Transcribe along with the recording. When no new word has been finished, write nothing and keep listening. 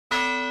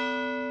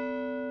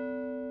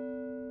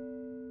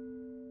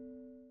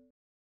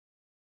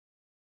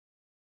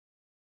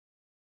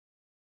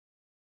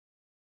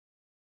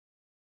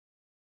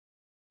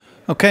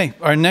Okay,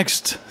 our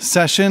next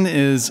session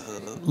is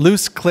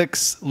loose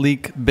clicks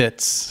leak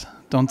bits.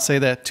 Don't say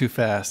that too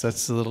fast.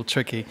 That's a little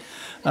tricky.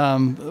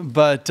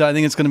 But I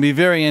think it's going to be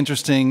very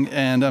interesting,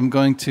 and I'm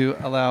going to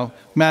allow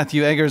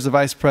Matthew Eggers, the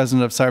Vice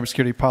President of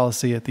Cybersecurity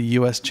Policy at the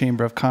U.S.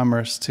 Chamber of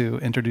Commerce, to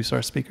introduce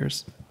our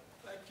speakers.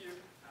 Thank you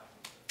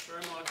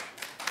very much.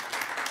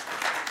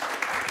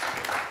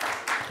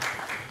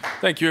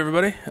 Thank you,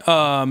 everybody.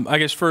 I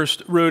guess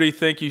first, Rudy,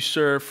 thank you,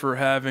 sir, for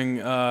having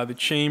the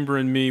Chamber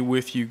and me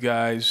with you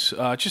guys.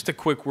 Just a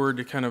quick word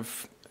to kind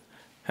of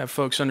have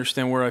folks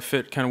understand where I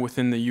fit kind of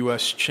within the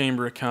U.S.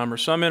 Chamber of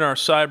Commerce. So I'm in our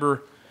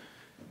Cyber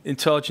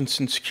Intelligence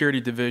and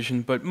Security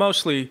Division, but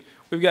mostly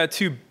we've got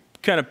two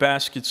kind of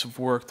baskets of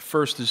work. The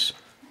first is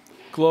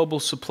global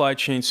supply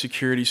chain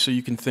security, so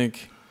you can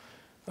think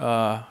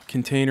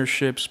container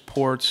ships,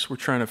 ports. We're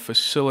trying to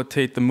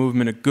facilitate the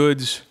movement of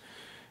goods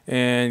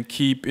and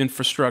keep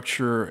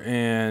infrastructure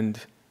and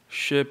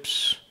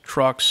ships,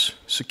 trucks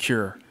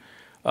secure.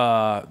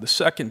 The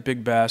second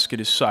big basket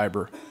is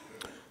cyber.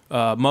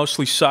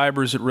 Mostly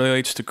cyber as it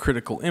relates to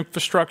critical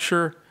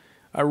infrastructure.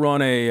 I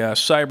run a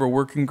cyber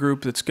working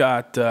group that's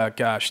got,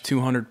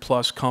 200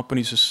 plus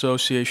companies,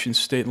 associations,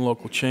 state and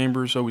local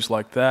chambers, always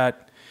like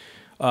that.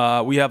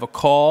 We have a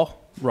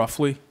call,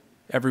 roughly,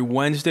 every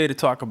Wednesday to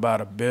talk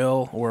about a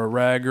bill or a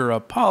reg or a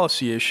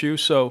policy issue.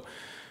 So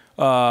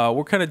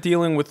we're kind of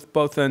dealing with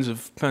both ends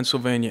of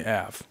Pennsylvania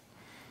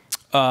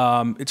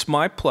Ave. It's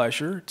my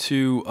pleasure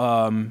to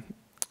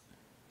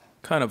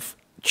kind of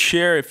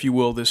chair, if you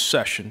will, this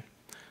session.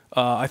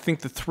 I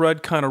think the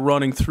thread kind of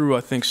running through, I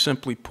think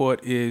simply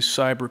put, is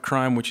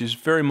cybercrime, which is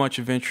very much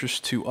of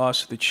interest to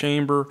us, the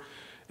Chamber,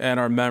 and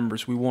our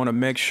members. We want to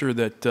make sure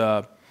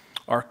that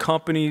our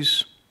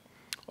companies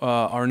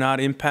are not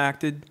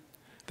impacted.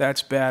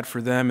 That's bad for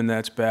them, and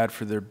that's bad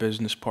for their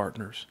business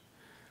partners.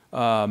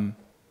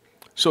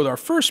 So our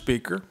first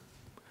speaker,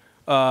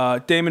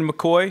 Damon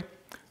McCoy,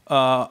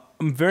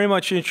 I'm very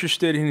much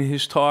interested in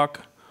his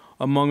talk,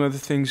 among other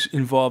things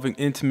involving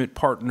intimate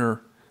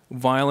partner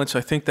violence.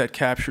 I think that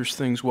captures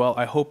things well.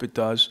 I hope it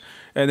does.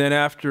 And then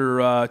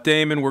after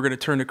Damon, we're going to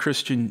turn to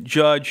Christian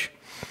Judge,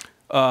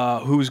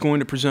 who is going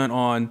to present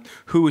on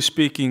who is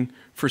speaking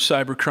for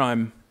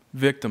cybercrime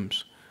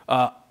victims.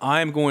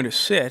 I'm going to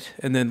sit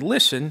and then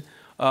listen.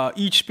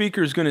 Each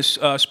speaker is going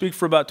to speak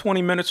for about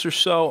 20 minutes or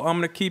so. I'm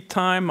going to keep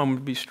time. I'm going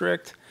to be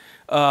strict.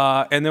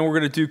 And then we're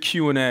going to do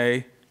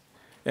Q&A,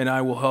 and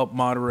I will help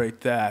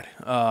moderate that.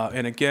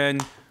 And again,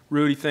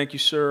 Rudy, thank you,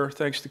 sir.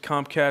 Thanks to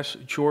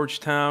Comcast,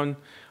 Georgetown.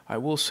 I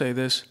will say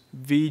this,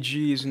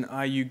 VG is an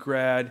IU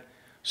grad,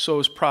 so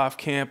is Prof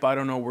Camp. I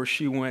don't know where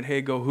she went.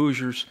 Hey, go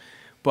Hoosiers.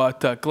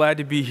 But glad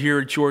to be here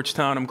at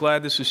Georgetown. I'm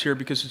glad this is here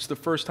because it's the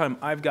first time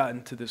I've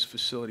gotten to this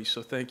facility,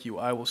 so thank you.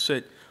 I will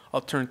sit.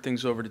 I'll turn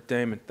things over to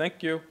Damon.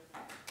 Thank you.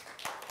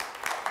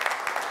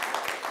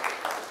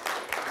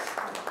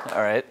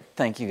 All right,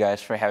 thank you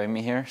guys for having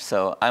me here.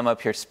 So I'm up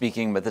here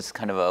speaking, but this is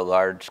kind of a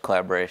large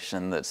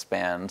collaboration that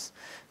spans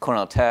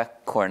Cornell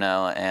Tech,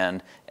 Cornell,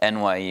 and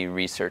NYU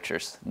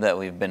researchers that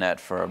we've been at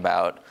for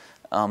about,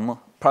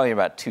 probably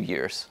about 2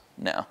 years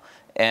now.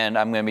 And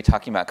I'm going to be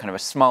talking about kind of a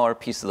smaller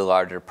piece of the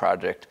larger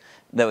project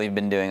that we've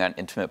been doing on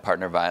intimate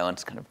partner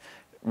violence, kind of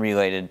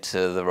related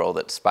to the role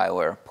that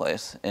spyware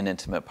plays in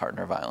intimate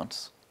partner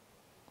violence.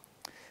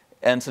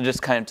 And so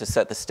just kind of to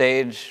set the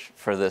stage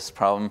for this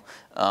problem,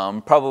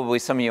 probably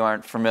some of you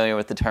aren't familiar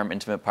with the term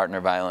intimate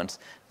partner violence.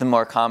 The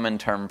more common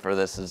term for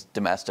this is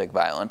domestic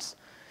violence.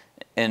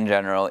 In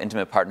general,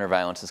 intimate partner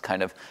violence is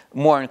kind of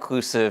more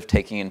inclusive,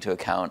 taking into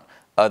account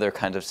other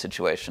kinds of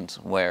situations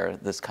where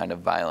this kind of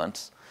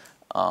violence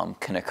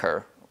can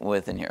occur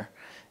within here.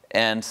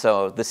 And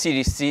so the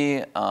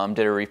CDC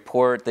did a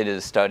report, they did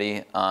a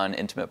study on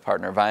intimate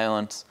partner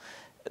violence.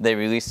 They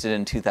released it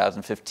in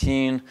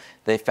 2015.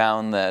 They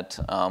found that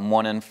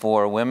 1 in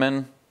 4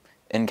 women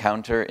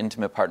encounter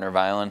intimate partner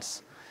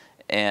violence,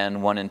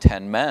 and 1 in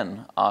 10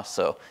 men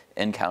also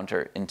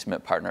encounter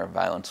intimate partner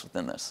violence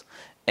within this.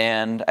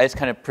 And I just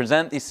kind of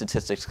present these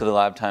statistics because a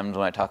lot of times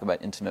when I talk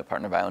about intimate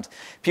partner violence,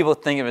 people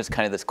think of it as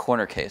kind of this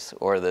corner case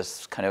or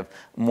this kind of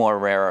more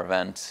rare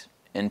event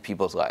in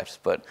people's lives.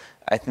 But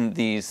I think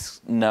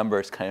these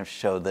numbers kind of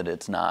show that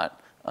it's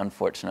not,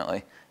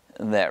 unfortunately,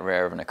 that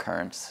rare of an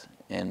occurrence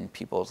in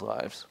people's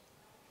lives.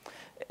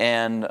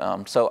 And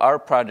so our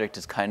project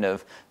is kind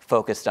of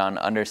focused on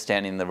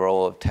understanding the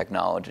role of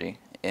technology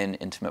in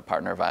intimate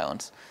partner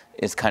violence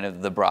is kind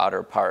of the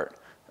broader part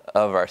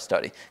of our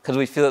study. Because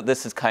we feel that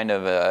this is kind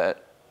of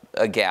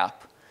a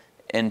gap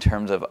in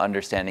terms of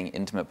understanding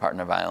intimate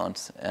partner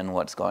violence and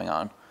what's going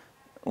on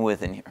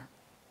within here.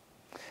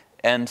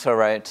 And so,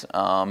 right,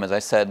 as I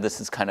said,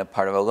 this is kind of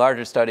part of a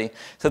larger study.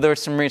 So there were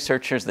some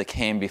researchers that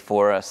came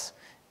before us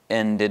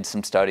and did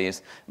some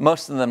studies.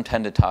 Most of them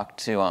tend to talk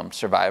to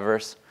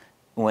survivors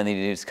when they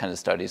do these kinds of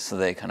studies. So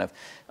they kind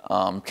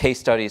of case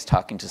studies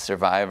talking to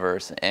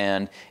survivors.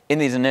 And in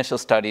these initial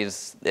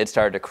studies, it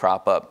started to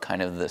crop up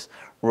kind of this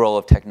role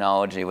of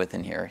technology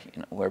within here,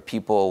 where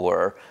people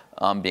were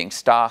being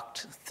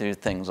stalked through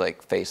things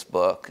like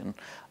Facebook and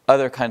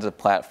other kinds of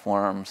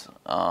platforms.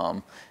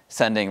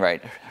 sending,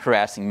 right,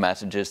 harassing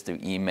messages through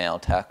email,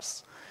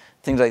 texts.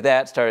 Things like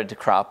that started to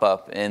crop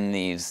up in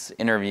these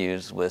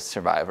interviews with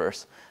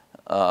survivors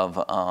of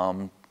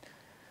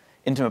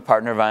intimate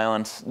partner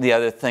violence. The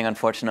other thing,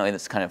 unfortunately,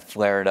 that's kind of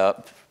flared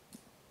up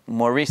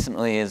more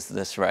recently is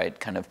this, right,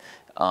 kind of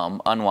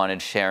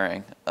unwanted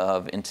sharing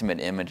of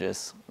intimate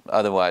images,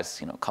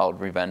 otherwise,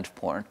 called revenge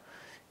porn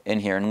in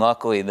here. And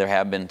luckily, there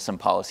have been some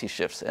policy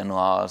shifts and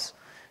laws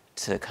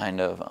to kind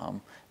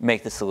of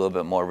make this a little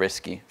bit more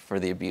risky for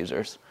the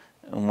abusers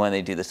when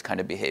they do this kind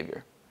of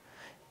behavior.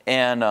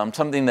 And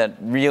something that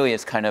really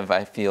is kind of,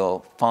 I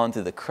feel, fallen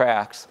through the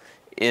cracks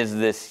is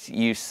this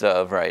use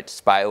of, right,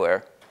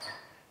 spyware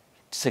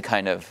to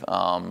kind of,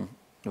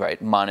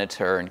 right,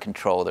 monitor and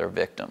control their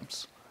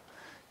victims.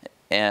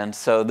 And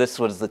so this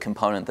was the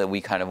component that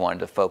we kind of wanted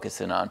to focus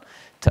in on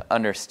to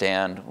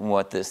understand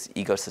what this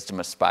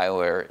ecosystem of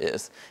spyware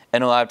is.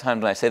 And a lot of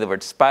times when I say the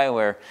word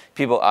spyware,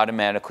 people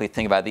automatically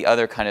think about the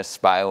other kind of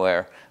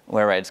spyware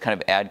where, right, it's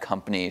kind of ad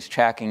companies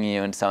tracking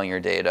you and selling your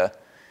data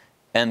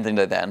and things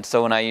like that. And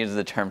so when I use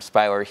the term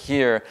spyware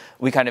here,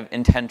 we kind of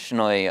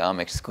intentionally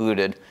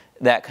excluded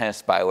that kind of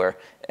spyware,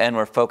 and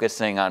we're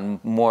focusing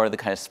on more of the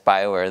kind of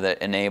spyware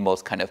that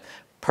enables kind of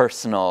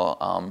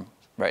personal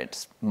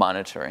right,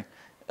 monitoring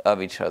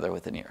of each other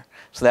within here.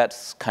 So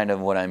that's kind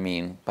of what I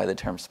mean by the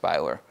term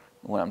spyware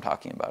when I'm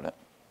talking about it.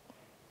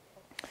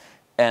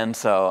 And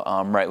so,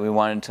 right, we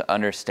wanted to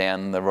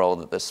understand the role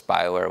that the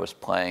spyware was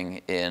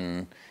playing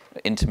in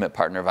intimate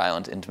partner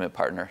violence, intimate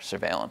partner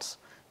surveillance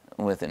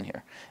within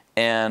here.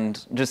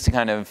 And just to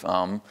kind of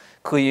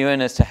clue you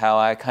in as to how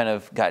I kind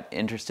of got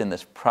interested in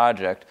this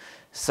project,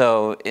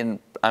 so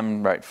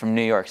I'm right from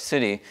New York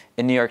City.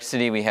 In New York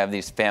City, we have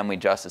these family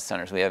justice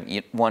centers. We have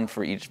one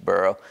for each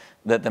borough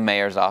that the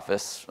mayor's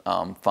office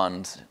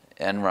funds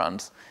and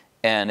runs.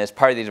 And as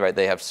part of these, right,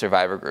 they have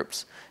survivor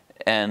groups.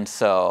 And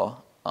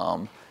so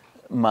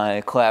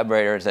my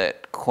collaborators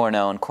at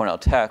Cornell and Cornell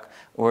Tech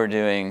were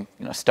doing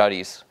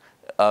studies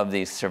of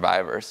these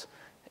survivors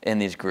in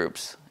these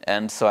groups.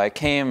 And so I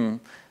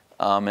came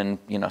and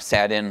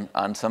sat in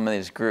on some of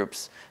these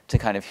groups to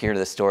kind of hear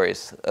the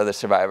stories of the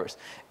survivors.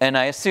 And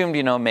I assumed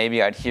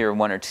maybe I'd hear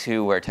one or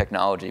two where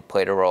technology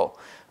played a role,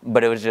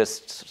 but it was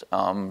just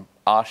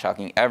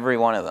awe-shocking. Every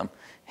one of them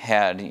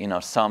had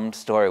some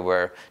story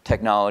where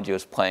technology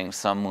was playing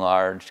some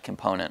large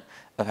component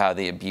of how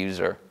the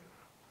abuser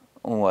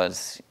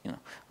was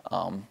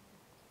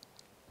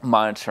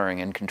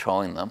monitoring and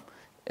controlling them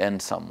in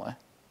some way.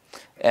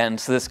 And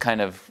so this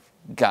kind of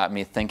got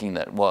me thinking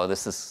that, well,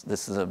 this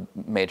is a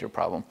major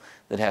problem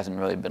that hasn't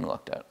really been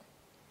looked at.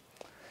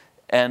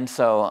 And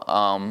so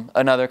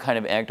another kind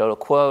of anecdotal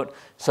quote.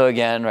 So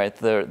again, right,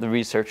 the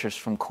researchers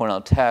from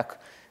Cornell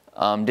Tech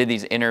did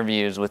these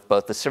interviews with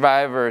both the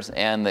survivors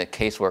and the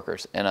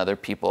caseworkers and other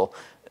people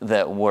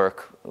that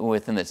work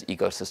within this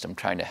ecosystem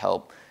trying to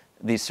help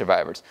these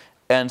survivors.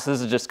 And so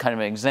this is just kind of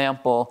an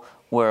example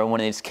where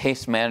one of these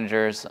case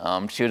managers,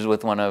 she was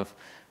with one of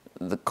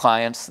the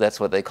clients, that's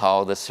what they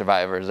call the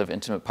survivors of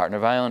intimate partner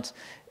violence,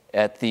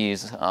 at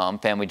these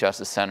family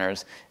justice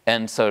centers.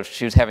 And so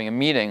she was having a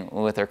meeting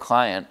with her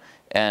client,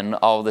 and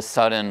all of a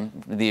sudden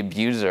the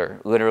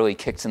abuser literally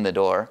kicks in the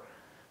door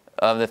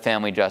of the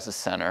family justice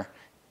center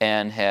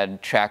and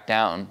had tracked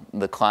down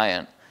the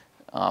client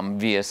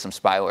via some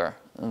spyware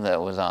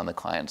that was on the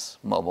client's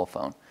mobile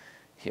phone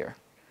here.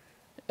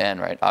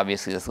 And right,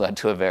 obviously this led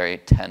to a very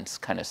tense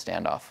kind of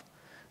standoff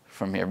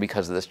from here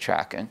because of this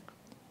tracking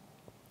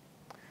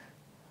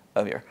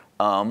of here.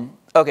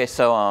 Okay,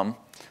 so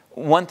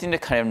one thing to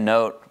kind of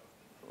note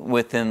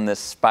within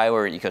this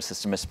spyware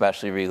ecosystem,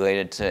 especially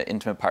related to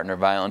intimate partner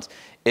violence,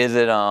 is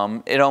it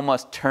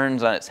almost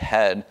turns on its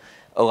head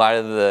a lot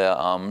of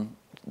the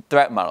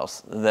threat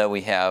models that we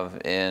have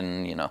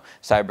in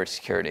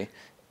cybersecurity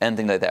and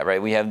things like that,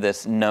 right? We have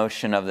this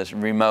notion of this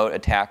remote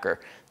attacker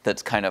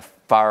that's kind of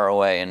far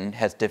away and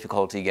has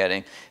difficulty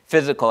getting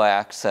physical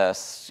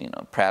access,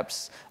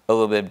 perhaps a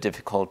little bit of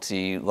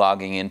difficulty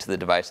logging into the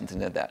device and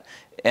things like that.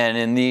 And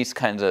in these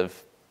kinds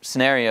of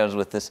scenarios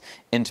with this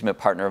intimate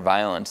partner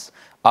violence,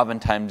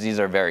 oftentimes these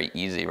are very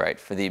easy, right,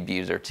 for the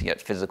abuser to get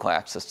physical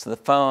access to the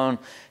phone,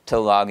 to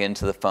log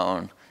into the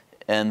phone,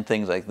 and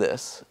things like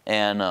this.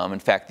 And in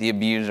fact, the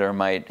abuser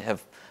might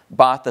have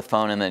bought the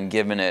phone and then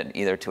given it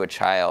either to a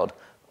child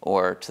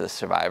or to the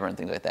survivor and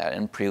things like that,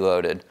 and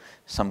preloaded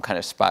some kind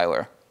of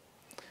spyware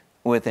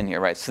within here,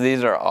 right? So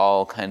these are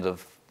all kinds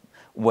of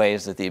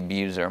ways that the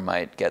abuser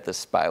might get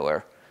this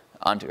spyware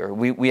onto her.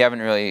 We haven't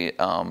really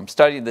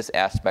studied this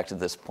aspect at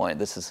this point.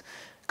 This is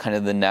kind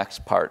of the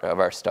next part of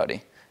our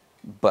study,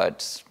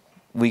 but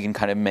we can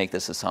kind of make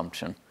this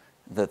assumption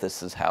that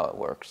this is how it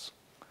works.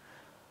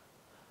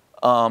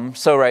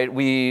 So right,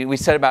 we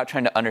set about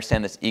trying to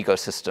understand this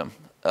ecosystem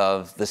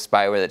of the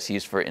spyware that's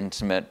used for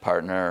intimate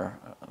partner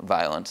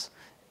violence.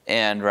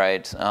 And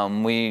right,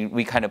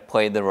 we kind of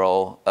played the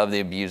role of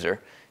the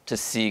abuser to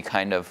see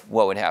kind of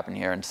what would happen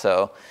here. And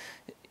so,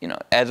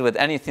 as with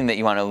anything that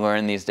you want to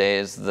learn these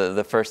days,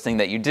 the first thing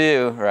that you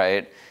do,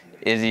 right,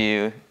 is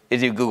you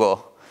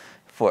Google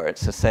for it.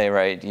 So say,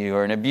 right, you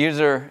were an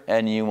abuser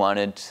and you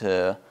wanted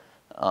to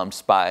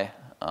spy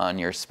on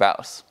your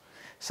spouse.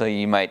 So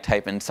you might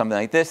type in something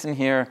like this in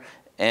here,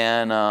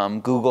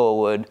 and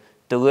Google would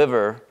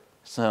deliver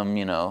some,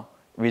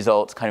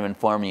 results kind of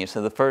informing you.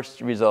 So the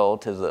first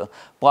result is a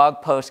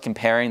blog post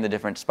comparing the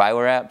different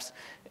spyware apps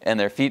and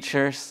their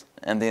features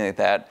and things like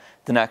that.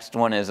 The next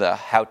one is a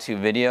how-to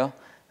video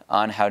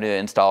on how to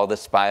install the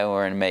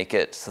spyware and make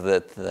it so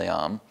that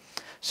the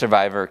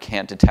survivor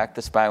can't detect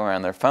the spyware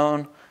on their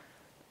phone.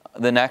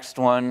 The next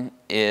one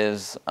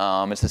is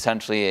it's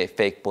essentially a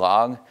fake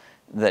blog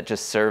that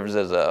just serves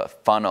as a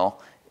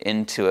funnel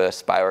into a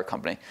spyware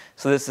company.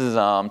 So this is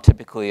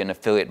typically an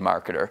affiliate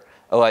marketer.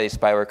 A lot of these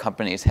spyware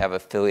companies have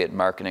affiliate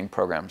marketing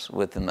programs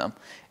within them.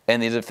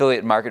 And these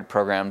affiliate market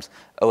programs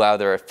allow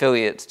their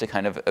affiliates to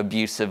kind of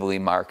abusively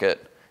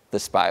market the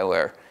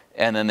spyware.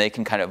 And then they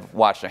can kind of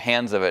wash their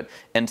hands of it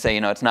and say,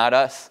 it's not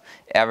us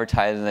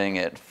advertising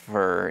it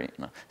for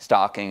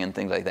stalking and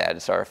things like that.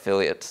 It's our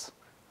affiliates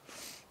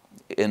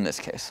in this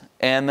case.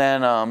 And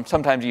then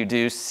sometimes you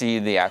do see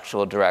the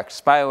actual direct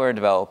spyware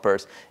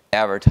developers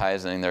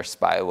advertising their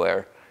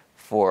spyware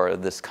for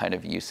this kind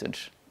of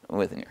usage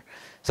within here.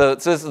 So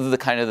this is the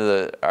kind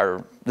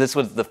of this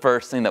was the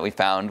first thing that we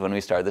found when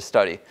we started the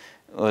study,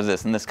 was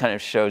this, and this kind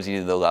of shows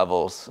you the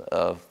levels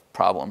of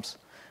problems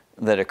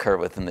that occur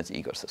within this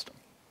ecosystem.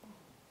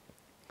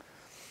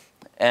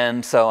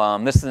 And so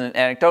this is an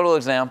anecdotal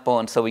example,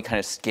 and so we kind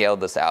of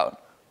scaled this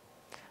out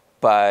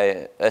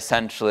by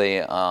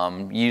essentially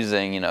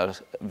using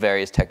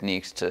various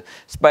techniques to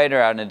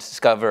spider out and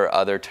discover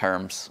other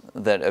terms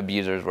that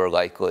abusers were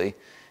likely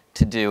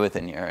to do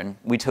within here. And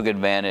we took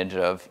advantage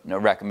of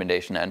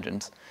recommendation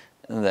engines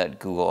that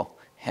Google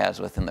has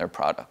within their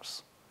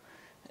products.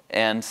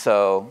 And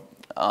so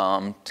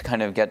to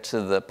kind of get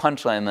to the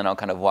punchline, then I'll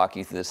kind of walk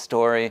you through this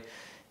story,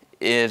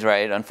 is,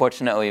 right,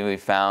 unfortunately we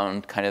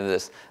found kind of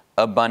this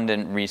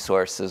abundant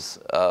resources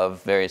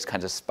of various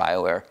kinds of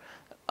spyware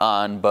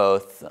on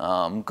both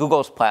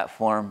Google's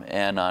platform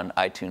and on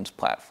iTunes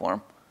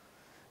platform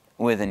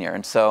within here.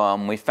 And so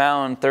we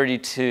found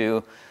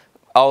 32.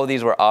 All of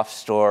these were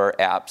off-store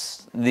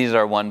apps. These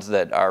are ones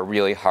that are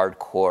really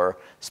hardcore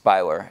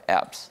spyware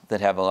apps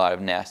that have a lot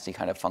of nasty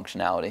kind of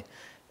functionality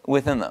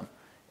within them.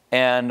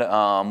 And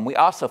we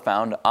also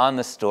found on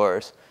the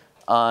stores,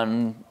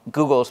 on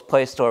Google's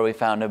Play Store, we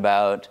found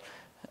about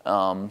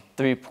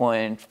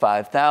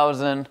 3.5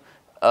 thousand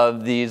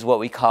of these what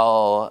we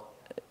call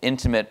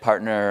intimate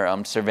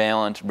partner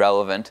surveillance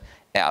relevant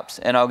apps.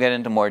 And I'll get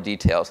into more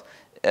details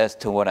as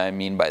to what I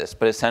mean by this.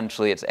 But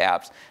essentially, it's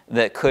apps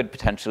that could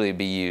potentially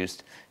be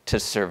used to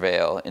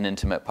surveil an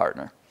intimate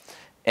partner.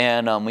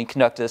 And we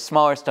conducted a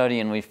smaller study,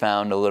 and we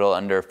found a little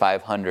under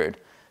 500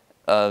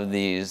 of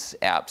these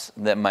apps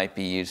that might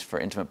be used for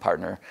intimate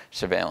partner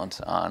surveillance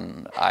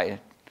on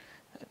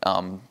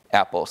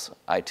Apple's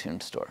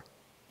iTunes Store.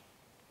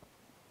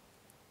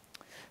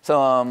 So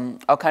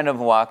I'll kind of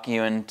walk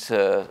you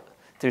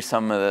through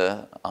some of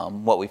the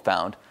what we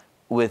found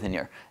within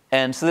here.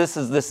 And so this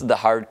is the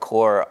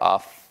hardcore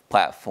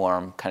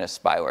off-platform kind of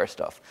spyware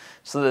stuff.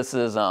 So this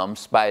is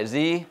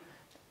SpyZ,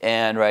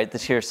 and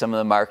here's some of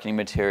the marketing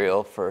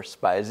material for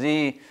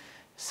SpyZ.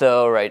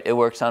 So it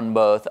works on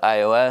both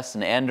iOS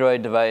and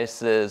Android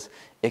devices.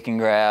 It can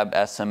grab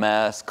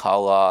SMS,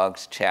 call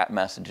logs, chat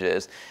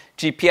messages,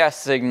 GPS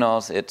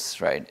signals.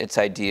 It's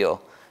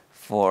ideal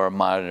for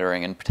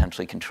monitoring and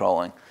potentially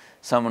controlling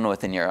someone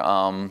within your.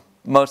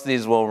 Most of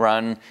these will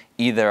run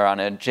either on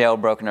a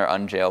jailbroken or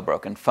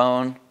unjailbroken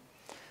phone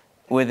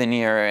within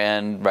here,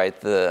 and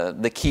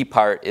the key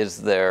part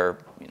is they're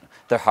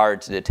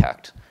hard to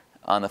detect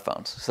on the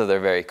phones, so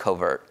they're very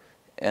covert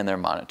and they're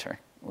monitoring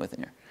within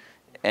here.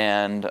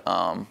 And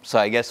so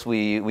I guess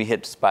we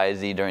hit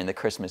SpyZ during the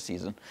Christmas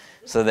season,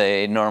 so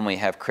they normally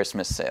have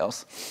Christmas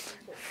sales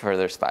for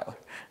their spyware.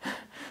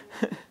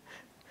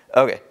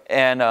 Okay,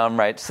 and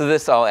so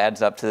this all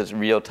adds up to this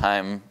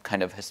real-time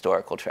kind of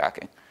historical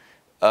tracking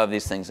of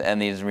these things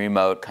and these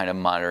remote kind of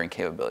monitoring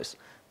capabilities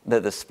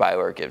that the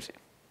spyware gives you.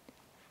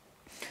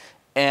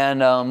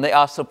 And they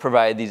also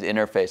provide these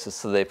interfaces,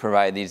 so they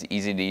provide these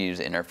easy-to-use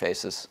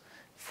interfaces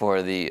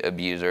for the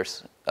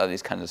abusers of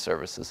these kinds of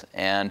services.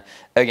 And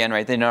again,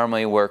 they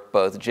normally work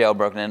both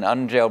jailbroken and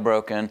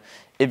unjailbroken.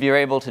 If you're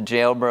able to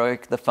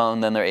jailbreak the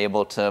phone, then they're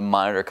able to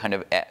monitor kind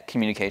of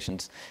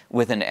communications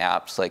within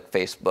apps like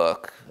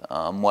Facebook,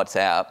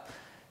 WhatsApp,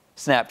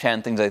 Snapchat,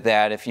 and things like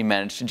that. If you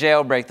manage to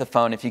jailbreak the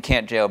phone, if you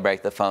can't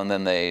jailbreak the phone,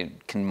 then they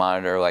can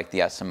monitor the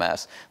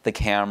SMS, the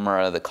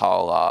camera, the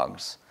call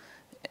logs,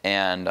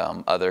 and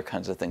other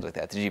kinds of things like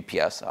that. The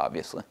GPS,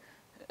 obviously,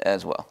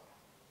 as well.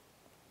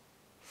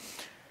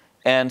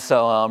 And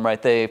so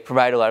they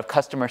provide a lot of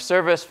customer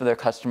service for their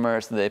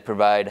customers. They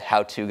provide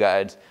how-to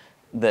guides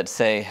that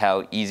say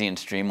how easy and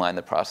streamlined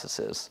the process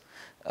is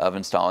of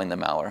installing the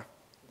malware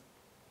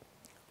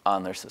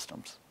on their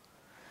systems.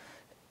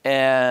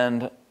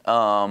 And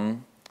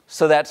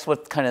so that's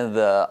what kind of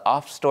the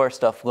off-store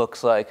stuff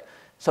looks like.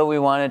 So we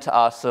wanted to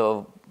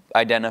also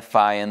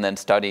identify and then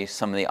study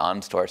some of the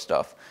on-store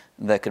stuff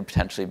that could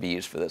potentially be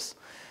used for this.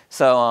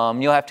 So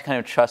you'll have to kind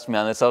of trust me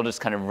on this. I'll just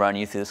kind of run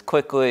you through this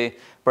quickly.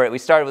 But we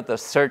started with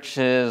those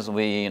searches.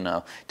 We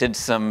did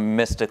some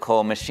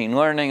mystical machine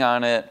learning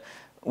on it.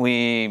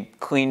 We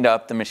cleaned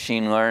up the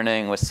machine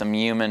learning with some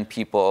human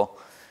people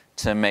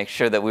to make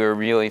sure that we were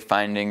really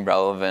finding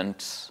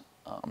relevant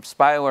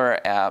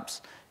spyware apps.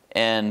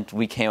 And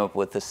we came up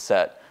with this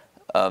set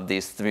of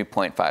these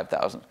 3.5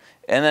 thousand.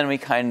 And then we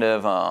kind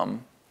of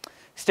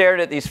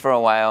stared at these for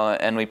a while,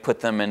 and we put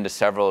them into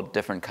several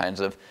different kinds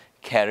of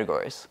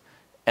categories.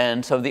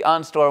 And so the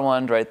on-store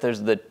ones, right, there's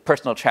the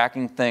personal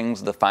tracking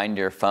things, the Find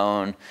Your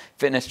Phone,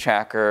 fitness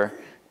tracker,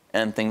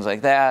 and things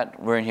like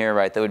that. We're in here,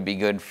 right, that would be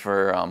good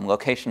for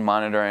location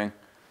monitoring.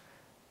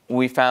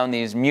 We found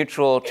these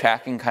mutual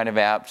tracking kind of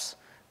apps,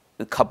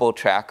 the couple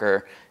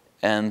tracker,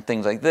 and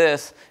things like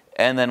this.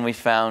 And then we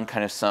found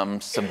kind of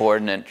some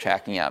subordinate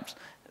tracking apps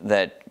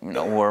that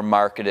were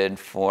marketed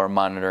for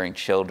monitoring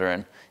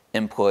children,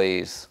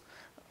 employees,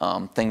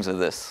 things of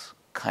this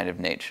kind of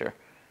nature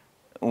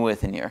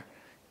within here.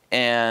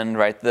 And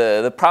right,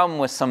 the problem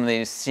with some of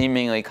these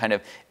seemingly kind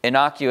of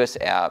innocuous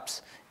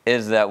apps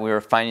is that we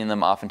were finding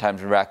them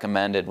oftentimes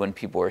recommended when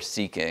people were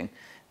seeking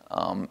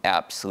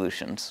app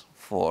solutions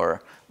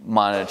for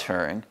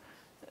monitoring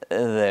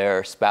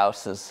their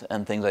spouses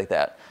and things like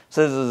that.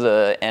 So this is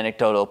an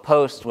anecdotal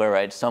post where,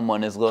 right,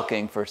 someone is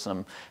looking for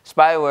some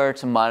spyware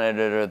to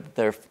monitor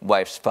their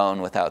wife's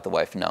phone without the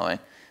wife knowing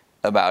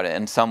about it.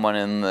 And someone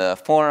in the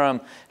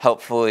forum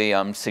helpfully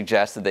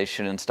suggests that they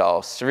should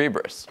install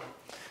Cerberus.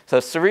 So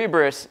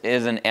Cerberus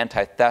is an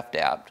anti-theft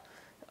app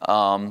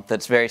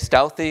that's very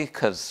stealthy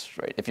because,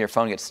 right, if your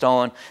phone gets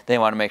stolen, they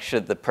want to make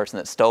sure that the person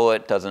that stole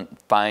it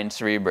doesn't find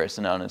Cerberus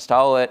and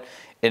uninstall it.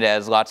 It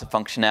has lots of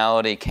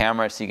functionality,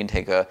 camera, so you can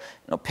take a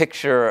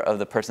picture of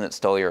the person that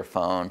stole your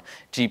phone,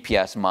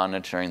 GPS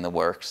monitoring the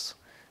works,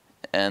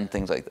 and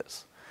things like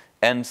this.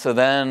 And so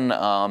then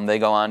they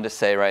go on to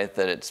say, right,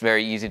 that it's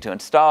very easy to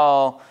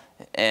install,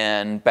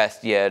 and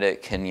best yet,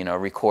 it can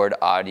record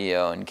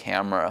audio and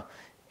camera,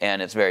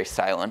 and it's very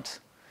silent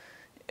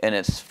in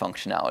its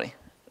functionality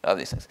of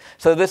these things.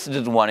 So this is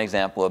just one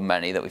example of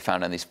many that we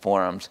found on these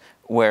forums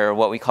where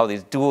what we call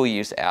these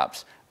dual-use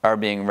apps are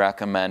being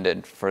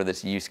recommended for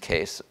this use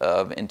case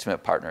of intimate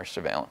partner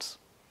surveillance.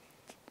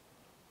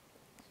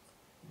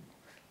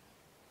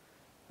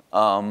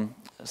 So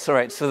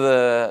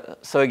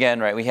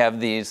again, right, we have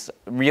these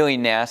really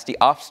nasty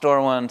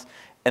off-store ones,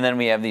 and then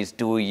we have these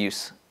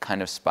dual-use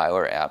kind of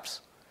spyware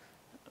apps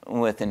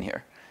within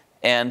here.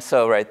 And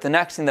so, right, the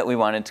next thing that we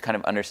wanted to kind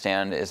of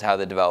understand is how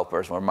the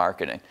developers were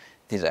marketing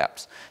these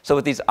apps. So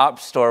with these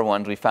off-store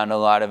ones, we found a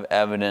lot of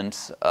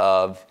evidence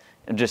of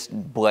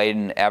just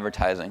blatant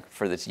advertising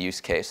for this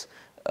use case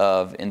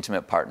of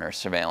intimate partner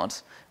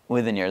surveillance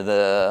within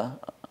here.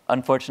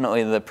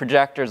 Unfortunately, the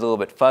projector is a little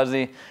bit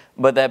fuzzy,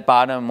 but that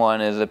bottom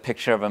one is a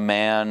picture of a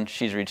man.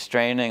 She's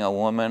restraining a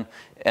woman,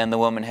 and the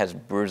woman has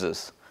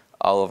bruises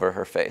all over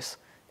her face.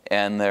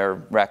 And they're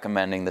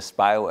recommending the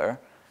spyware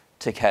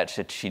to catch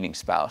a cheating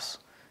spouse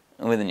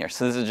within here.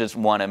 So this is just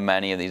one of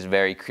many of these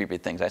very creepy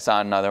things. I saw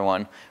another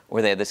one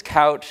where they had this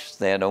couch,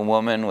 they had a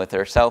woman with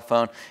her cell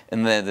phone,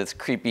 and then this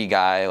creepy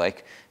guy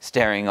like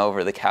staring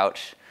over the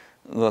couch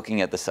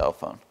looking at the cell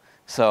phone.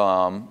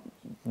 So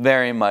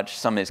very much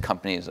some of these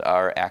companies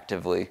are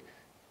actively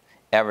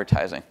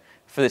advertising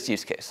for this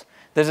use case.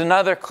 There's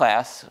another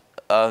class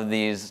of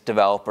these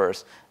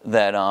developers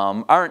that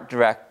aren't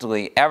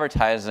directly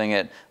advertising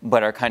it,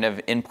 but are kind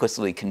of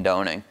implicitly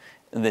condoning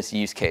this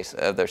use case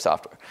of their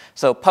software.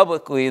 So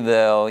publicly,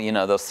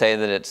 they'll say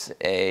that it's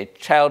a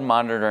child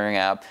monitoring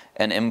app,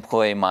 an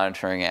employee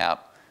monitoring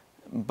app.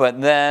 But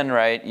then,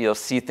 right, you'll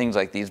see things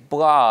like these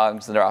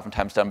blogs that are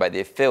oftentimes done by the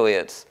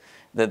affiliates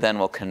that then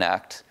will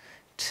connect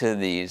to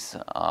these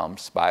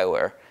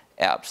spyware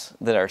apps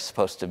that are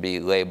supposed to be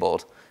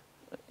labeled,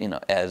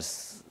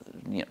 as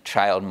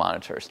child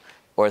monitors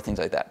or things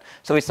like that.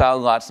 So we saw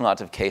lots and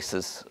lots of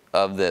cases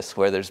of this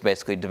where there's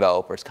basically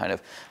developers kind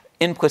of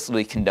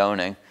implicitly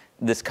condoning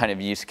this kind of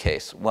use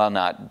case while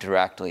not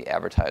directly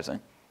advertising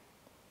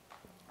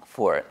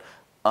for it.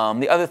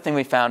 The other thing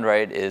we found,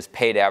 right, is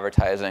paid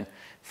advertising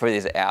for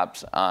these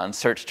apps on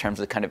search terms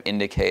that kind of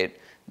indicate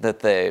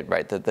that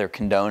they're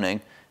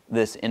condoning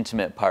this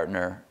intimate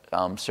partner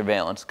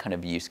surveillance kind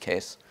of use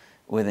case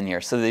within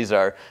here. So these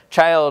are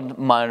child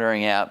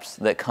monitoring apps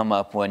that come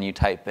up when you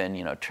type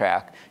in,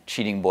 track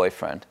cheating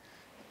boyfriend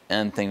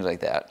and things like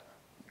that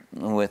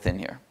within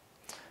here.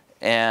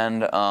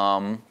 And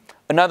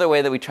another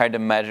way that we tried to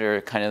measure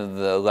kind of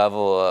the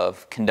level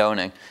of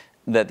condoning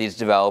that these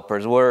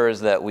developers were is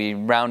that we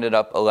rounded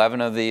up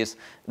 11 of these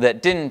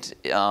that didn't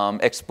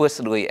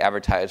explicitly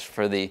advertise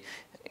for the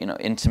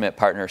intimate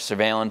partner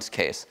surveillance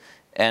case.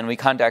 And we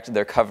contacted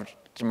their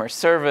customer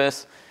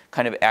service,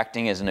 kind of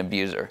acting as an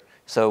abuser.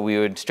 So we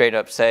would straight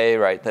up say,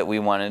 right, that we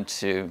wanted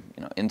to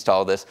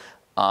install this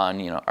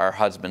on our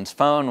husband's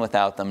phone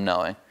without them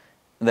knowing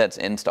that's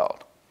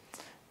installed.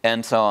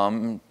 And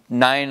so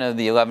 9 of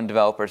the 11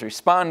 developers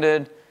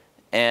responded,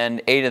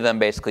 and 8 of them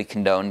basically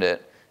condoned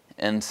it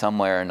in some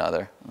way or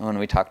another when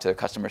we talked to their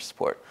customer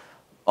support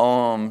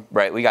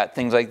right, we got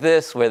things like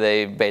this where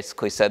they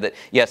basically said that,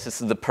 yes,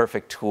 this is the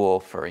perfect tool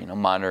for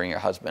monitoring your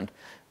husband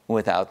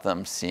without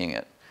them seeing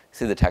it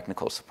through the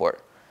technical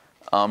support.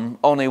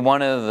 Only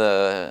one of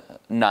the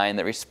 9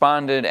 that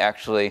responded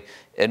actually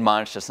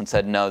admonished us and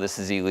said, no, this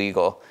is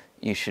illegal.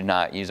 You should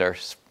not use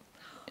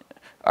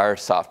our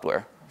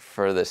software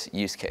for this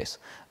use case.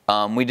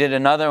 We did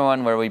another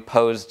one where we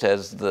posed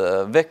as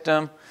the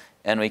victim,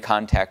 and we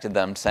contacted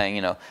them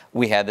saying,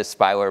 we had this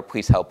spyware,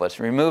 please help us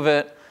remove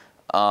it.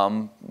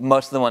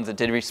 Most of the ones that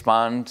did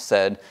respond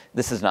said,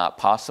 this is not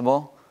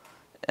possible.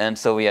 And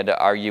so we had to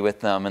argue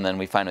with them, and then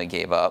we finally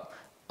gave up.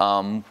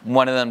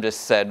 One of them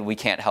just said, we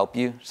can't help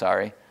you,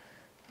 sorry,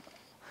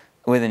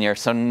 within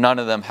years. So none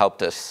of them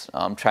helped us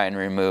try and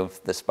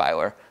remove the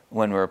spyware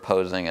when we were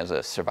posing as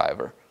a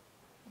survivor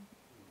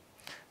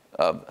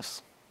of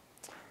this.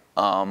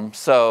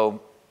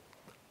 So,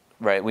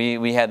 right,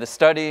 we had the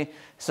study.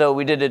 So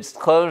we did a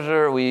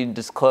disclosure. We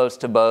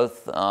disclosed to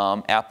both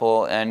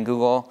Apple and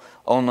Google.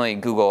 Only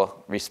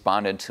Google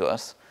responded to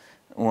us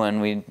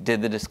when we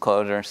did the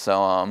disclosure.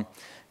 So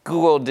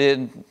Google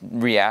did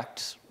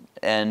react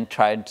and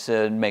tried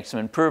to make some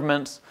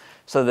improvements.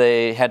 So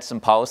they had some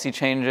policy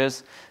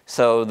changes.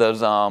 So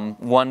those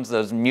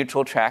those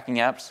mutual tracking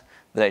apps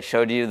that I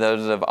showed you,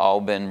 those have all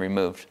been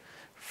removed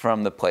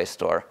from the Play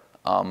Store.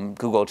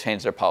 Google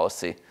changed their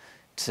policy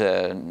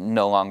to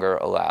no longer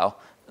allow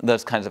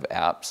those kinds of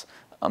apps.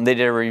 They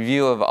did a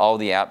review of all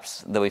the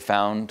apps that we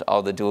found,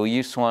 all the dual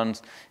use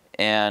ones,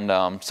 and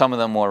some of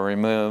them were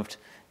removed,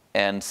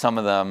 and some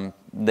of them,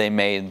 they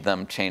made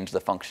them change the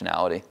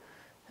functionality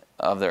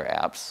of their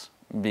apps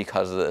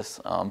because of this.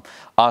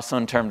 Also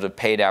in terms of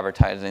paid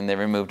advertising, they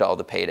removed all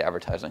the paid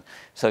advertising.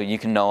 So you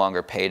can no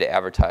longer pay to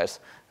advertise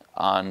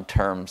on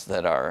terms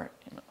that are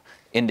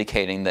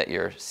indicating that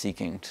you're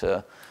seeking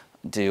to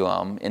do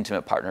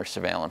intimate partner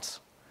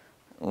surveillance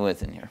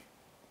within here.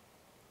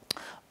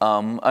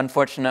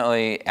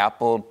 Unfortunately,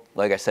 Apple,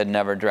 like I said,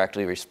 never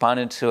directly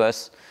responded to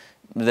us.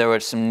 There were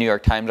some New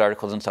York Times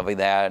articles and stuff like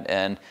that,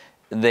 and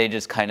they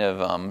just kind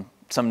of,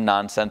 some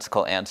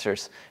nonsensical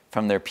answers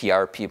from their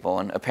PR people,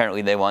 and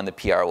apparently they won the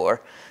PR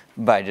war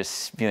by just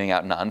spewing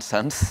out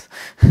nonsense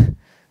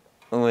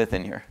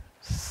within here.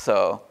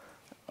 So,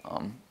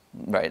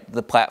 right,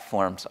 the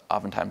platforms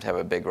oftentimes have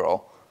a big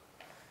role.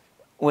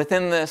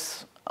 Within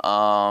this,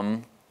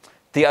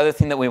 the other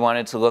thing that we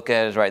wanted to look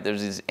at is, right,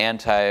 there's these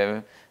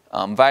anti-virus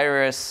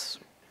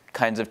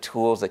kinds of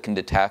tools that can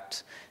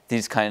detect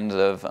these kinds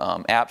of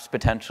apps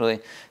potentially.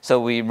 So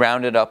we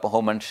rounded up a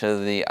whole bunch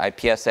of the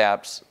IPS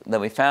apps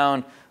that we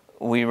found.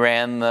 We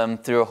ran them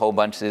through a whole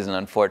bunch of these, and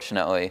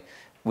unfortunately,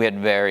 we had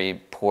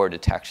very poor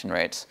detection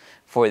rates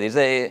for these.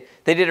 They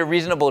did a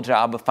reasonable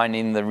job of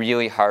finding the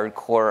really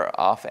hardcore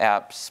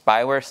off-app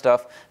spyware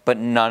stuff, but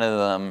none of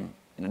them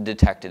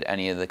detected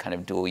any of the kind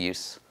of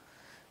dual-use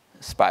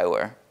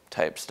spyware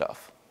type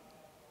stuff.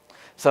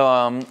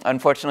 So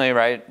unfortunately,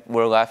 right,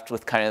 we're left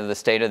with kind of the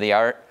state of the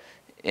art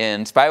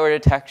in spyware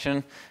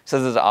detection. So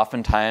this is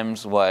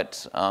oftentimes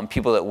what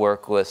people that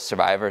work with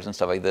survivors and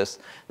stuff like this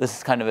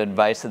is kind of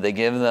advice that they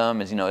give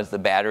them is, is the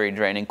battery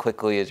draining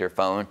quickly? Is your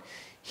phone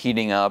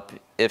heating up?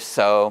 If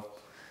so,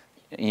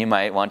 you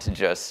might want to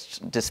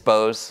just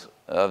dispose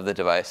of the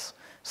device.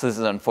 So this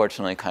is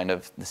unfortunately kind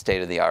of the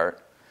state of the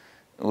art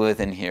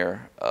within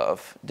here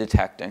of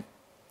detecting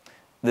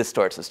this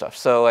sorts of stuff.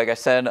 So like I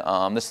said,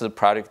 this is a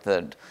product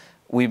that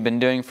we've been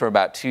doing for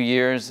about 2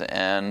 years,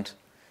 and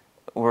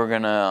we're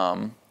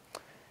gonna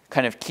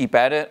kind of keep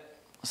at it.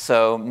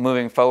 So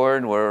moving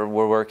forward, we're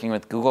working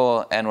with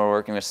Google and we're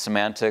working with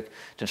Symantec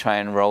to try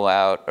and roll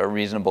out a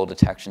reasonable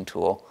detection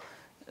tool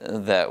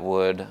that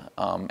would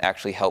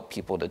actually help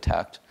people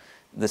detect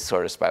this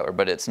sort of spyware.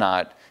 But it's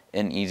not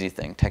an easy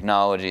thing.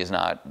 Technology is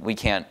not, we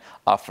can't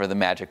offer the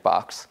magic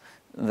box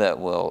that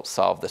will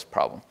solve this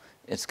problem.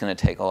 It's gonna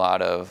take a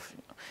lot of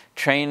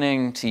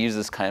training to use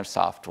this kind of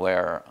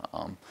software,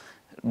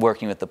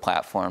 working with the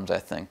platforms, I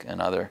think, and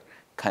other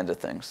kinds of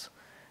things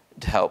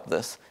to help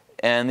this.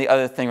 And the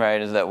other thing, right,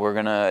 is that we're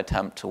going to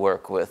attempt to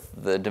work with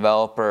the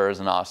developers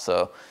and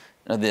also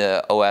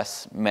the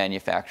OS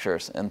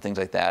manufacturers and things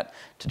like that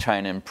to try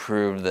and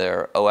improve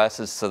their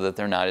OSs so that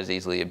they're not as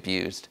easily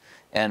abused.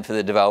 And for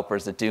the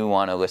developers that do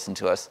want to listen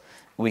to us,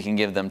 we can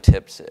give them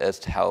tips as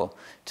to how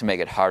to make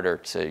it harder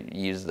to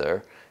use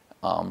their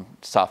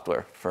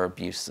software for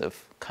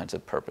abusive kinds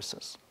of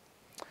purposes.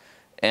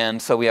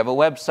 And so we have a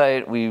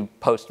website. We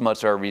post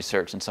most of our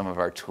research and some of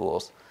our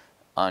tools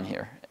on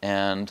here.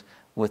 And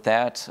with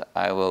that,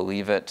 I will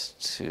leave it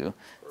to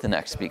the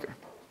next speaker.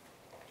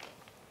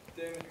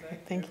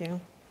 Thank you.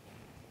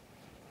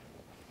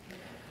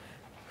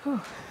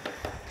 Whew.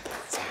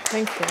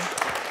 Thank you.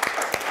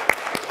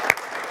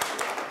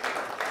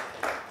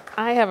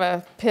 I have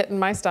a pit in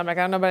my stomach.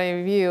 I don't know about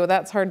any of you.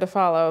 That's hard to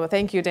follow.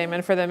 Thank you,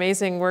 Damon, for the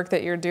amazing work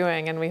that you're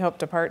doing, and we hope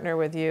to partner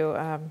with you.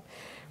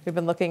 We've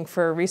been looking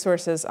for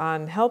resources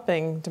on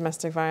helping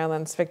domestic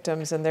violence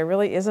victims, and there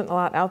really isn't a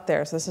lot out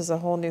there. So this is a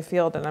whole new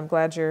field, and I'm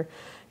glad you're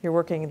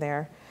working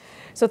there.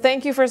 So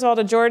thank you, first of all,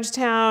 to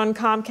Georgetown,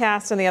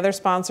 Comcast, and the other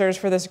sponsors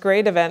for this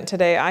great event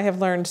today. I have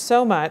learned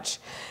so much.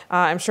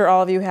 I'm sure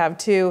all of you have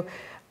too.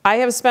 I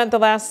have spent the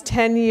last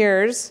 10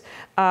 years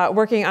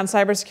working on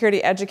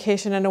cybersecurity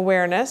education and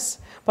awareness,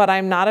 but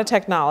I'm not a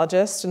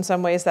technologist. In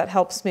some ways, that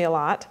helps me a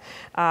lot.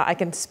 I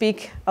can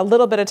speak a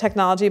little bit of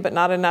technology, but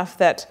not enough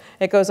that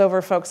it goes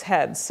over folks'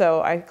 heads.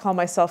 So I call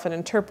myself an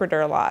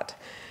interpreter a lot.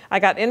 I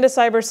got into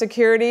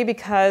cybersecurity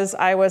because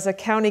I was a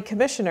county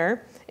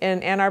commissioner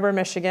in Ann Arbor,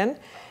 Michigan.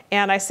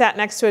 And I sat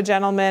next to a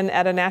gentleman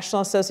at a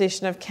National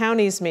Association of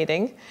Counties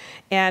meeting,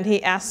 and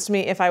he asked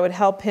me if I would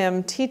help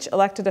him teach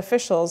elected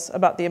officials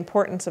about the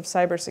importance of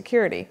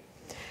cybersecurity.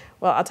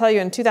 Well, I'll tell you,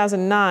 in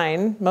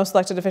 2009, most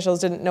elected officials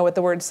didn't know what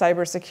the word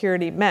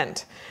cybersecurity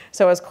meant.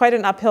 So it was quite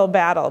an uphill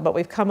battle, but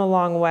we've come a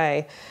long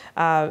way.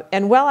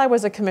 And while I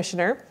was a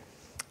commissioner,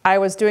 I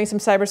was doing some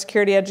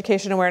cybersecurity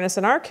education awareness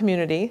in our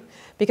community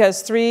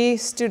because 3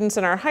 students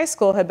in our high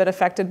school had been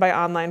affected by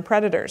online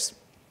predators.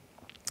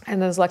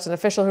 And as an elected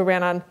official who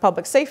ran on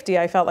public safety,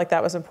 I felt like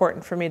that was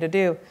important for me to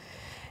do.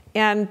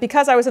 And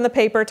because I was in the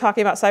paper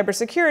talking about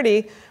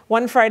cybersecurity,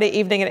 one Friday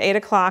evening at 8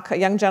 o'clock, a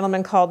young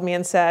gentleman called me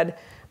and said,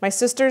 "My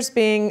sister's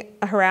being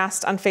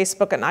harassed on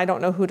Facebook and I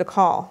don't know who to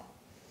call."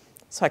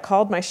 So I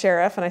called my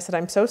sheriff and I said,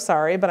 "I'm so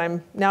sorry, but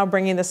I'm now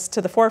bringing this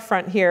to the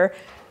forefront here.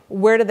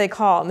 Where do they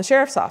call?" In the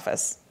sheriff's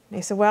office. And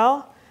he said,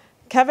 "Well,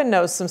 Kevin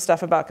knows some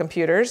stuff about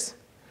computers."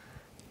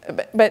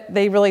 But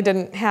they really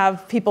didn't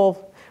have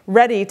people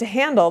ready to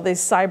handle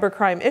these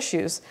cybercrime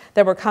issues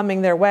that were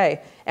coming their way.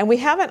 And we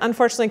haven't,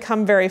 unfortunately,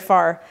 come very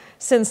far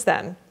since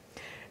then.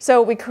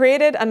 So we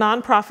created a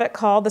nonprofit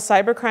called the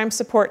Cybercrime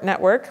Support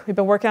Network. We've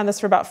been working on this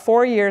for about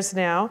 4 years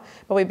now,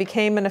 but we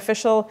became an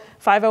official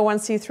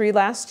 501c3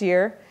 last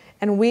year,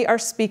 and we are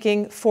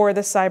speaking for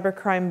the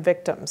cybercrime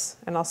victims.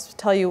 And I'll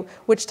tell you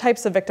which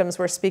types of victims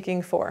we're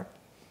speaking for.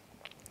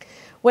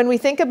 When we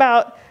think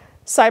about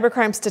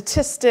cybercrime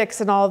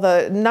statistics and all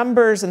the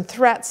numbers and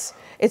threats,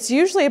 it's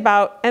usually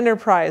about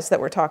enterprise that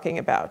we're talking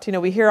about.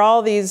 We hear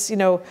all these,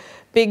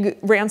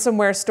 big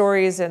ransomware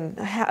stories and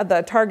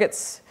the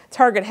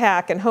Target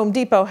hack and Home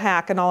Depot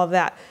hack and all of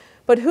that.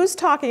 But who's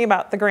talking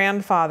about the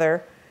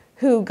grandfather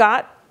who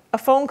got a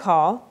phone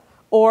call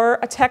or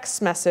a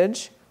text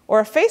message or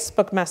a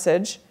Facebook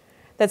message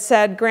that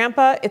said,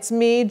 "Grandpa, it's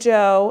me,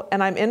 Joe,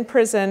 and I'm in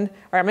prison,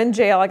 or I'm in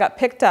jail, I got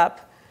picked up.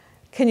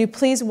 Can you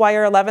please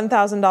wire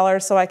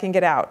 $11,000 so I can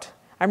get out?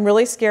 I'm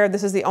really scared.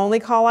 This is the only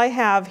call I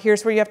have.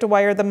 Here's where you have to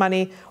wire the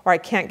money, or I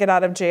can't get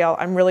out of jail.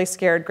 I'm really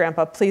scared,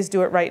 Grandpa. Please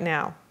do it right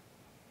now."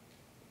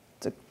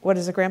 So what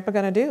is a grandpa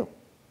going to do?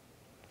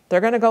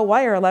 They're going to go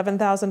wire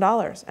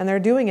 $11,000, and they're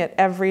doing it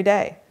every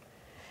day.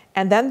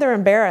 And then they're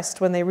embarrassed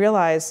when they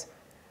realize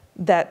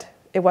that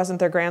it wasn't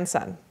their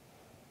grandson.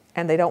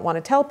 And they don't want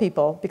to tell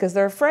people because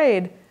they're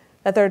afraid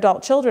that their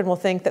adult children will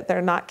think that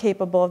they're not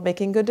capable of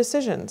making good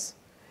decisions.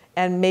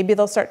 And maybe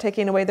they'll start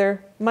taking away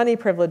their money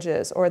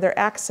privileges or their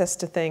access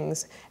to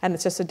things, and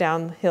it's just a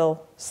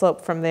downhill slope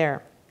from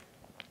there.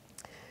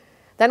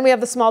 Then we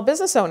have the small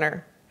business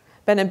owner.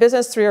 Been in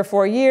business 3 or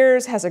 4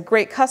 years, has a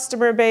great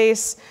customer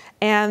base,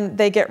 and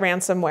they get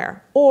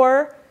ransomware.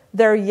 Or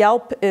their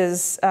Yelp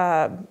is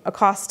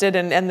accosted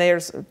and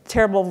there's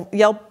terrible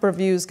Yelp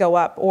reviews go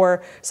up,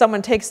 or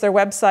someone takes their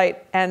website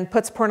and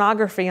puts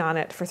pornography on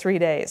it for 3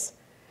 days.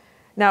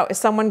 Now, is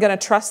someone going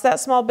to trust that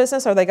small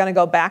business? Are they going to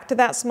go back to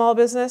that small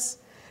business?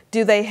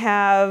 Do they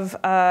have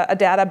a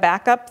data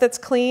backup that's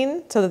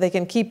clean so that they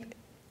can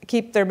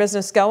keep their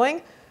business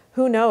going?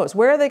 Who knows?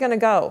 Where are they going to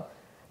go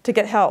to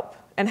get help?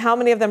 And how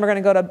many of them are going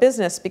to go to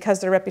business because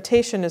their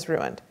reputation is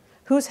ruined?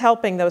 Who's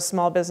helping those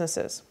small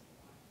businesses?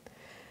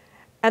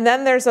 And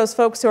then there's those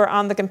folks who are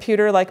on the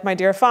computer, like my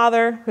dear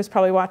father, who's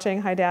probably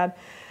watching, hi Dad,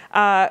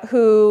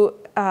 who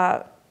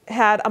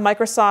had a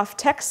Microsoft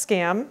text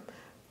scam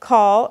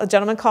call, a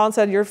gentleman called and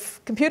said, "Your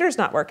computer's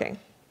not working.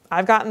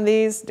 I've gotten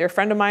these, a dear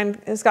friend of mine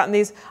has gotten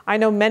these." I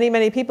know many,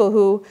 many people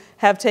who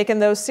have taken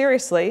those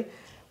seriously.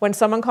 When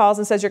someone calls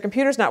and says, "Your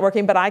computer's not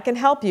working, but I can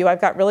help you. I've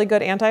got really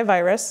good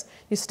antivirus."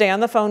 You stay on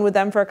the phone with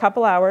them for a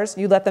couple hours,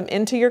 you let them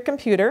into your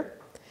computer,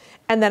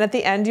 and then at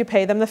the end you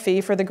pay them the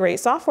fee for the great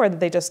software that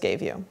they just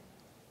gave you.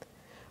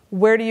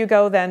 Where do you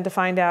go then to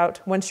find out,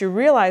 once you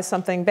realize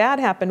something bad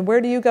happened,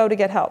 where do you go to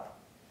get help?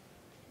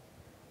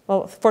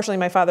 Well, fortunately,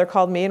 my father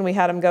called me and we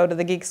had him go to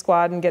the Geek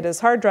Squad and get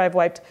his hard drive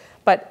wiped.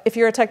 But if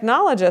you're a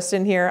technologist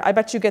in here, I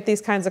bet you get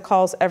these kinds of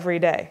calls every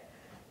day,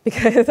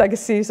 because I can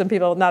see some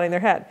people nodding their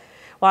head.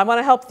 Well, I want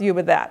to help you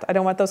with that. I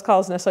don't want those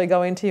calls necessarily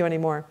going to you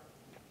anymore.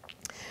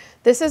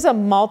 This is a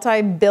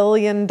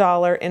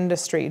multi-billion-dollar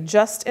industry.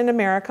 Just in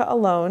America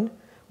alone,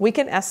 we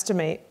can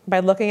estimate,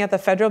 by looking at the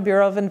Federal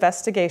Bureau of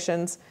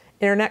Investigation's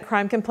Internet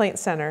Crime Complaint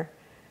Center,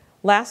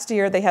 last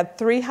year they had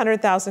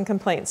 300,000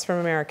 complaints from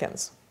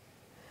Americans.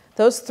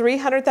 Those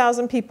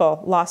 300,000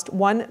 people lost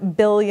 $1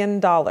 billion.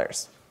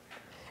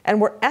 And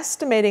we're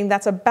estimating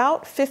that's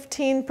about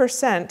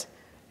 15%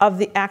 of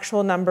the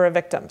actual number of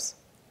victims.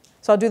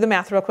 So I'll do the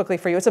math real quickly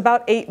for you. It's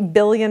about $8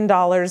 billion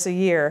a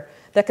year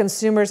that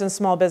consumers and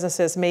small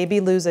businesses may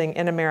be losing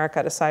in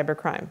America to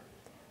cybercrime.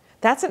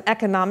 That's an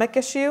economic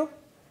issue.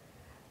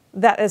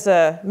 That is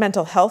a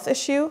mental health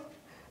issue.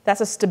 That's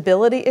a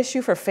stability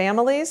issue for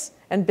families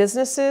and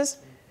businesses.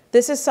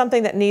 This is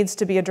something that needs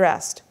to be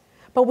addressed.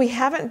 But we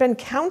haven't been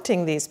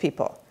counting these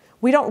people.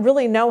 We don't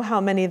really know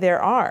how many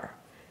there are.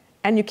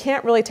 And you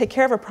can't really take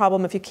care of a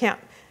problem if you can't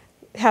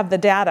have the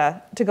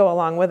data to go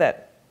along with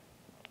it.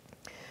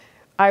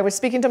 I was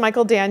speaking to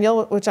Michael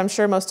Daniel, which I'm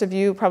sure most of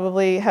you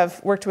probably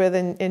have worked with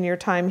in your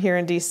time here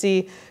in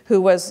DC, who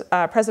was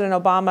President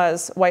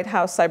Obama's White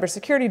House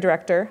Cybersecurity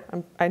Director.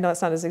 I know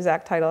that's not his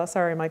exact title,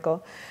 sorry,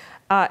 Michael.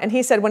 And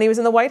he said when he was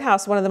in the White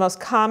House, one of the most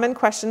common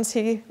questions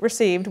he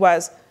received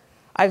was,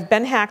 I've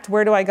been hacked,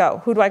 where do I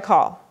go? Who do I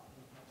call?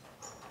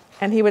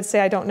 And he would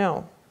say, I don't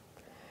know.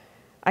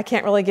 I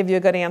can't really give you a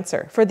good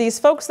answer. For these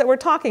folks that we're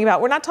talking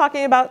about, we're not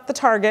talking about the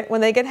target.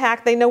 When they get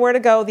hacked, they know where to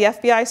go. The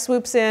FBI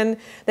swoops in.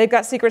 They've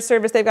got Secret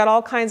Service. They've got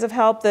all kinds of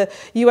help. The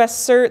US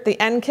CERT, the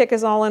NKIC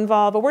is all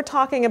involved. But we're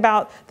talking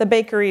about the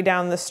bakery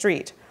down the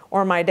street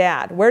or my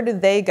dad. Where do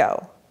they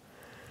go?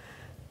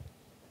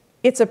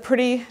 It's a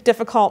pretty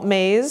difficult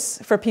maze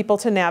for people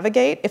to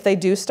navigate if they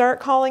do start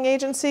calling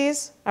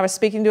agencies. I was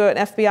speaking to an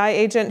FBI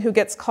agent who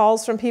gets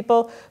calls from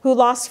people who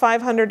lost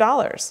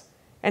 $500.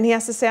 And he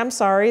has to say, I'm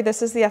sorry,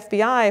 this is the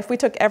FBI. If we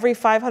took every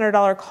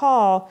 $500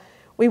 call,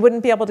 we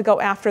wouldn't be able to go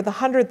after the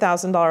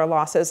 $100,000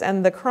 losses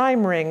and the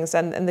crime rings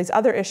and these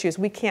other issues.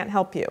 We can't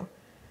help you.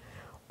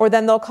 Or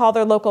then they'll call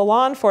their local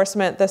law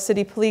enforcement, the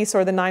city police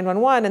or the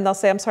 911, and they'll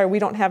say, I'm sorry, we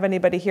don't have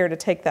anybody here to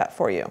take that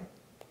for you.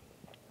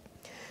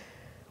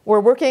 We're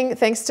working,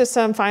 thanks to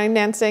some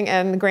financing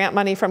and grant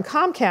money from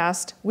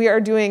Comcast, we are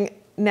doing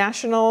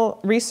national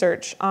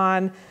research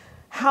on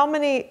how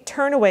many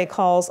turnaway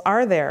calls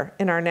are there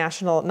in our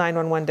national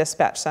 911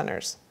 dispatch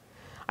centers.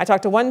 I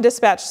talked to one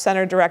dispatch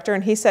center director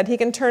and he said he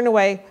can turn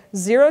away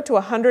 0 to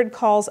 100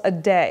 calls a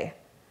day.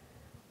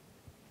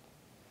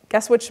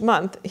 Guess which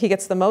month he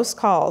gets the most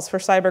calls for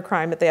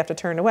cybercrime that they have to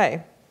turn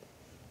away?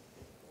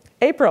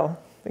 April,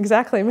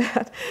 exactly,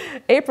 Matt.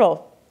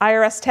 April,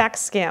 IRS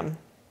tax scam.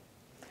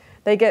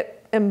 They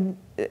get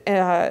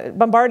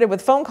bombarded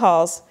with phone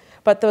calls,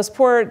 but those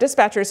poor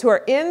dispatchers who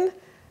are in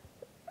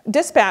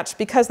dispatch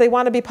because they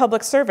want to be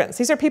public servants.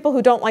 These are people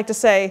who don't like to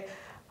say,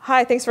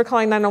 hi, thanks for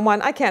calling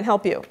 911, I can't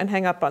help you, and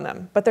hang up on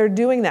them. But they're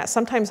doing that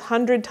sometimes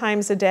 100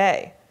 times a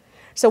day.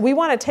 So we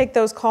want to take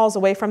those calls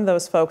away from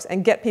those folks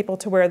and get people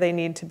to where they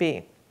need to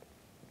be.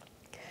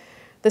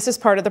 This is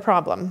part of the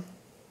problem.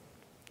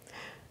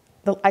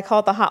 I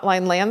call it the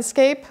hotline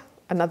landscape.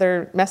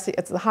 Another messy,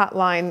 it's the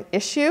hotline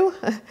issue.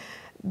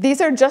 These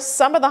are just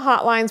some of the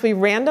hotlines we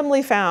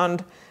randomly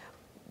found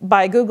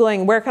by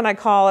Googling, where can I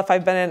call if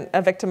I've been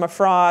a victim of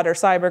fraud or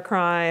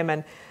cybercrime?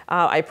 And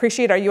I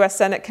appreciate our US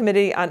Senate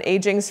Committee on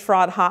Aging's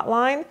fraud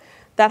hotline.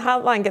 That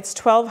hotline gets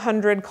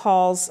 1,200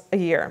 calls a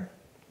year.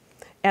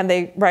 And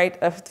they write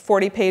a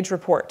 40-page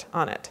report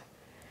on it.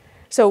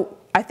 So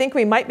I think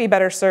we might be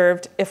better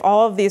served if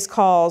all of these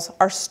calls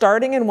are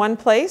starting in one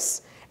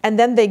place, and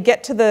then they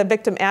get to the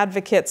victim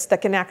advocates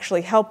that can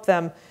actually help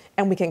them,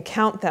 and we can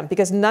count them,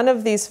 because none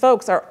of these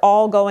folks are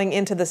all going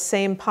into the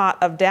same pot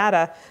of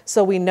data,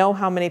 so we know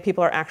how many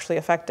people are actually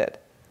affected.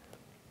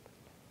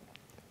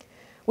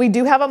 We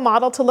do have a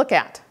model to look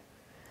at.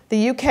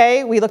 The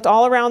UK, we looked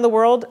all around the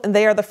world, and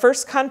they are the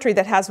first country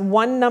that has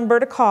one number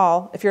to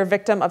call if you're a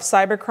victim of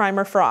cybercrime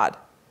or fraud.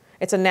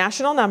 It's a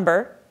national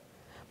number,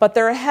 but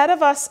they're ahead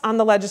of us on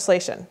the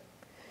legislation.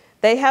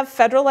 They have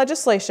federal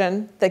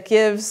legislation that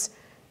gives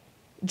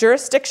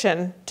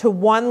jurisdiction to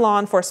one law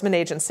enforcement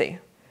agency.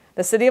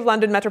 The City of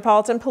London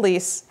Metropolitan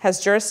Police has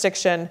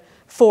jurisdiction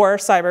for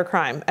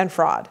cybercrime and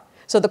fraud.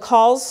 So the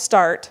calls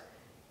start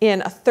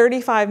in a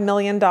 $35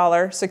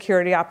 million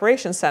security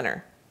operations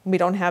center. We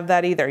don't have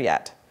that either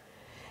yet.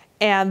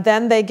 And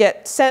then they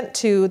get sent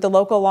to the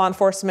local law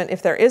enforcement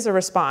if there is a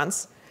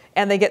response,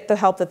 and they get the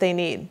help that they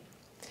need.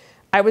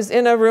 I was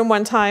in a room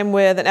one time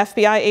with an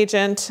FBI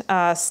agent,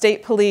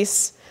 state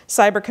police,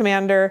 cyber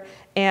commander,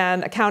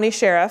 and a county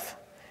sheriff,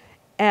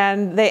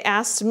 and they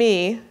asked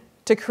me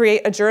to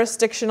create a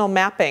jurisdictional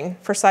mapping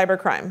for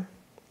cybercrime.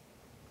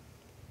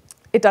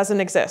 It doesn't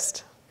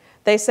exist.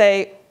 They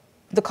say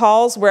the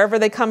calls, wherever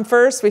they come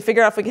first, we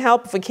figure out if we can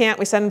help. If we can't,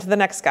 we send them to the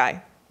next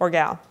guy or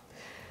gal.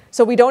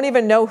 So we don't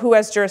even know who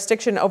has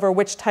jurisdiction over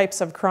which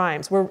types of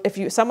crimes.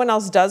 If someone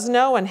else does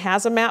know and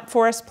has a map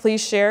for us,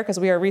 please share, because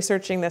we are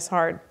researching this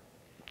hard.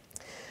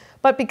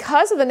 But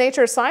because of the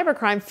nature of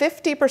cybercrime,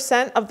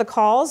 50% of the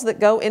calls that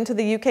go into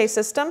the UK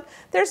system,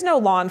 there's no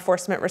law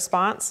enforcement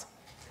response.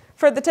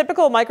 For the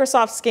typical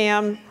Microsoft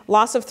scam,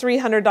 loss of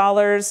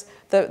 $300,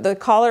 the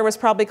caller was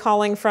probably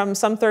calling from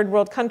some third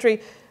world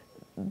country.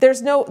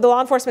 The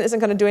law enforcement isn't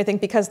going to do anything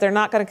because they're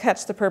not going to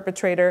catch the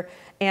perpetrator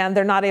and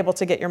they're not able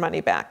to get your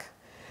money back.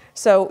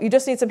 So you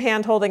just need some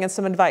hand-holding and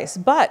some advice.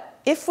 But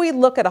if we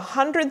look at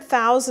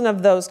 100,000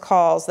 of those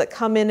calls that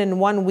come in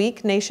 1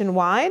 week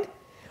nationwide,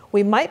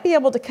 we might be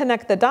able to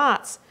connect the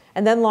dots,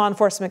 and then law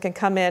enforcement can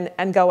come in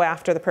and go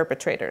after the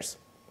perpetrators.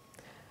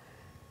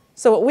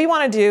 So what we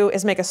want to do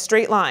is make a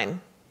straight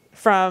line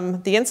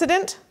from the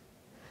incident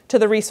to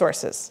the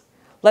resources.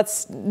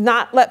 Let's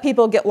not let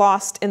people get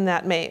lost in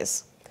that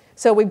maze.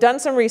 So we've done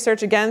some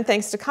research, again,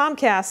 thanks to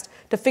Comcast,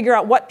 to figure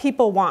out what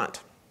people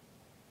want.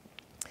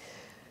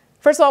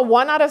 First of all,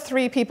 1 out of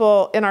 3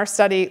 people in our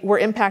study were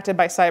impacted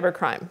by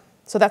cybercrime.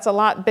 So that's a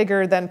lot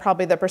bigger than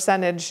probably the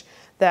percentage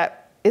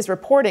that is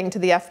reporting to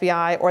the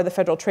FBI or the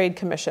Federal Trade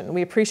Commission.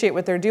 We appreciate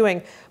what they're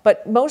doing,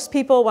 but most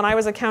people, when I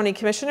was a county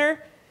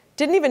commissioner,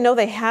 didn't even know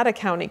they had a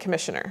county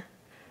commissioner.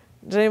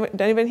 Did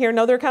anyone here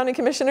know their county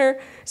commissioner?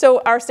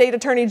 So our state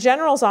attorney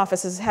general's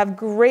offices have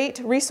great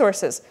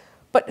resources,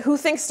 but who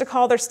thinks to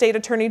call their state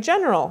attorney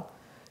general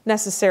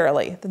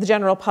necessarily? The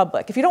general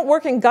public. If you don't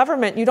work in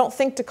government, you don't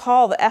think to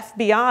call the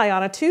FBI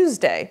on a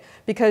Tuesday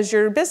because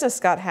your business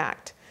got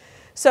hacked.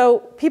 So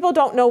people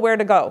don't know where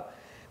to go.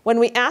 When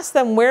we asked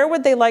them where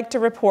would they like to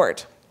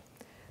report,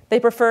 they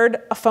preferred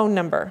a phone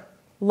number,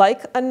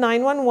 like a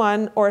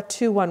 911 or a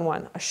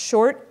 211, a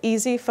short,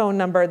 easy phone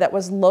number that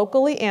was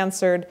locally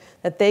answered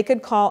that they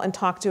could call and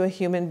talk to a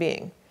human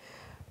being.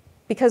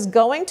 Because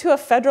going to a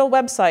federal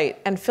website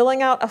and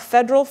filling out a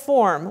federal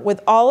form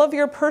with all of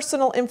your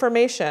personal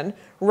information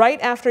right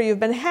after you've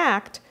been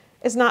hacked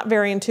is not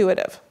very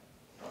intuitive.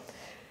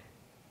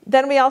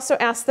 Then we also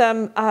asked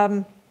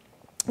them,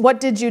 what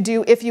did you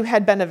do if you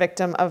had been a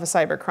victim of a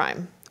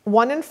cybercrime?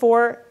 1 in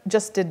 4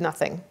 just did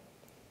nothing.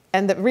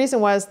 And the reason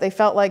was they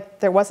felt like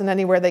there wasn't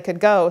anywhere they could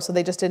go, so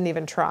they just didn't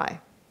even try.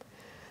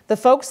 The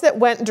folks that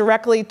went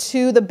directly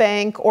to the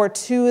bank or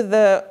to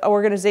the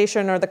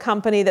organization or the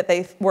company that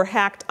they were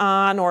hacked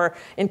on or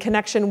in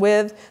connection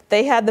with,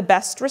 they had the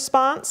best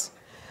response,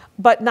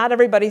 but not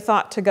everybody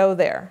thought to go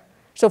there.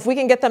 So if we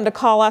can get them to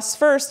call us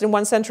first in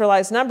one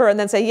centralized number and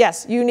then say,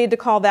 yes, you need to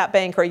call that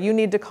bank or you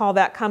need to call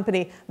that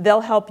company,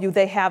 they'll help you,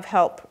 they have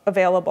help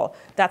available.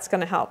 That's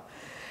going to help.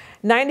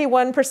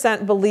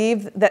 91%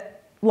 believe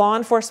that law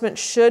enforcement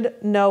should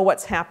know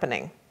what's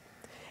happening.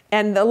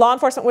 And the law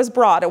enforcement was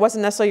broad. It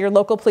wasn't necessarily your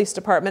local police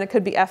department. It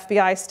could be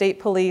FBI, state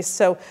police.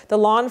 So the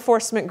law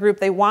enforcement group,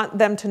 they want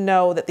them to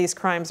know that these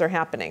crimes are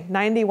happening.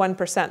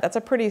 91%. That's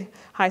a pretty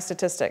high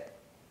statistic.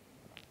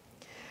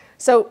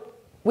 So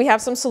we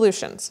have some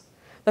solutions.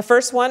 The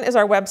first one is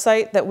our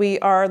website that we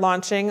are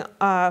launching,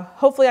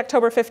 hopefully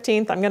October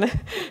 15th. I'm going to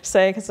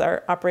say, because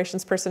our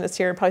operations person is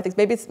here and probably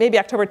thinks maybe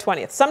October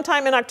 20th.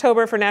 Sometime in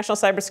October for National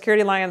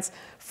Cybersecurity Alliance,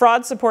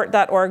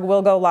 fraudsupport.org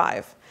will go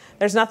live.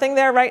 There's nothing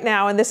there right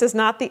now, and this is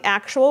not the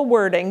actual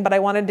wording, but I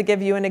wanted to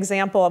give you an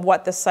example of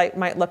what this site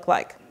might look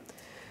like.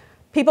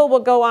 People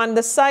will go on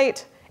the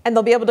site, and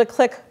they'll be able to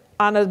click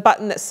on a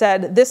button that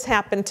said, this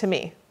happened to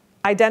me,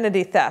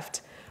 identity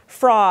theft,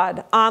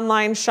 fraud,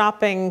 online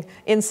shopping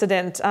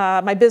incident,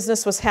 my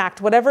business was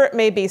hacked, whatever it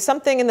may be,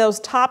 something in those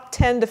top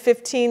 10 to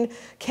 15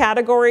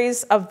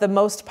 categories of the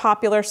most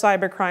popular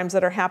cybercrimes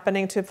that are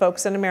happening to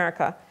folks in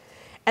America.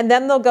 And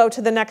then they'll go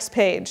to the next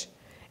page.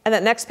 And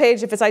that next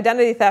page, if it's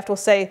identity theft, will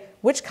say,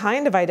 which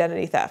kind of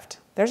identity theft?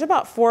 There's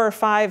about 4 or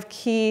 5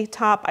 key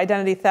top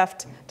identity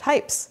theft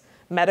types.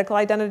 Medical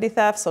identity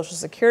theft, Social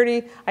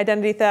Security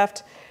identity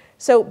theft.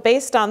 So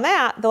based on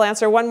that, they'll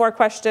answer one more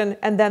question,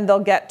 and then they'll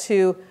get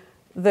to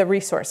the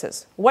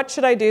resources. What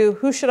should I do?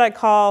 Who should I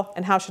call?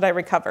 And how should I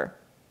recover?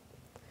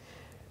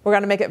 We're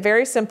going to make it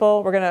very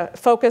simple. We're going to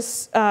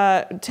focus,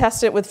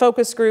 test it with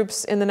focus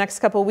groups in the next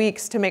couple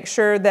weeks to make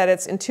sure that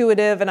it's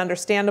intuitive and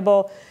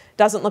understandable.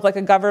 Doesn't look like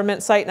a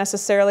government site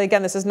necessarily.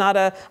 Again, this is not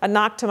a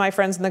knock to my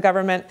friends in the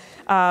government.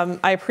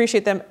 I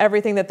appreciate them,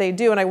 everything that they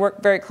do, and I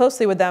work very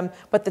closely with them,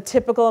 but the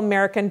typical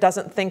American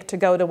doesn't think to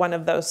go to one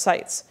of those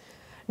sites.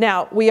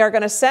 Now, we are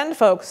going to send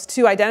folks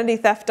to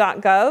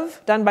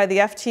identitytheft.gov, done by the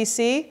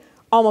FTC,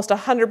 almost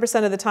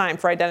 100% of the time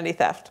for identity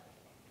theft.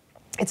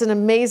 It's an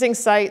amazing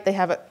site. They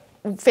have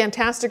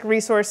fantastic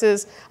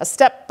resources, a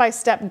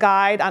step-by-step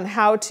guide on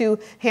how to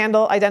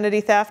handle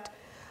identity theft.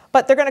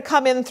 But they're going to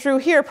come in through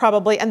here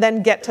probably and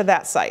then get to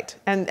that site.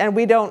 And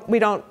we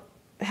don't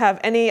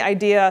have any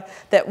idea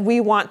that we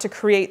want to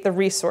create the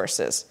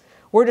resources.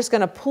 We're just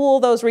going to pool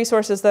those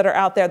resources that are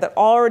out there that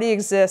already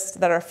exist,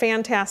 that are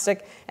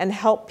fantastic, and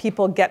help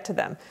people get to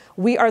them.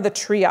 We are the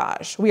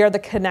triage. We are the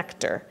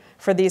connector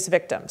for these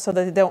victims so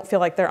that they don't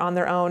feel like they're on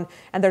their own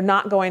and they're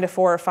not going to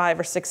 4 or 5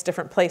 or 6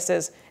 different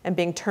places and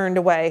being turned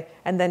away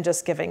and then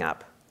just giving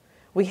up.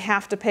 We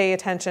have to pay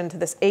attention to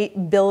this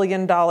 $8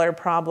 billion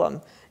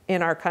problem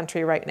in our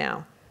country right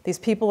now. These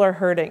people are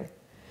hurting.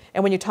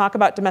 And when you talk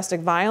about domestic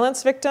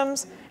violence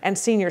victims and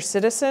senior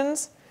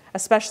citizens,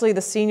 especially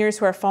the seniors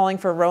who are falling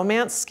for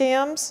romance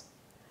scams,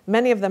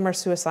 many of them are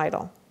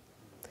suicidal.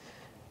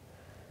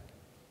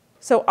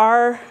 So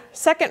our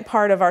second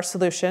part of our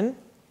solution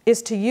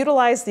is to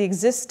utilize the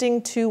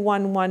existing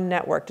 211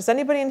 network. Does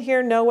anybody in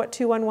here know what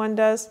 211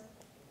 does?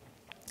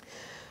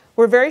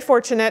 We're very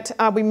fortunate.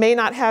 We may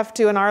not have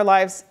to in our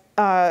lives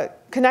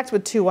connect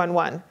with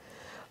 211.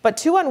 But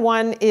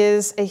 211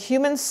 is a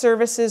human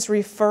services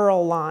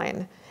referral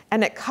line,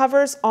 and it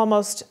covers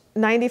almost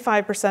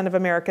 95% of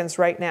Americans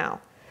right now.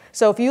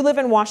 So if you live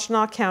in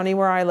Washtenaw County,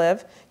 where I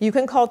live, you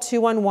can call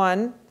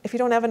 211 if you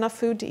don't have enough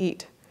food to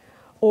eat,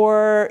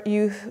 or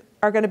you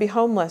are going to be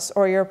homeless,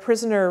 or you're a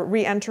prisoner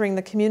re-entering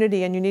the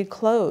community and you need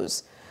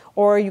clothes,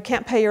 or you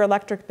can't pay your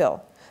electric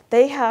bill.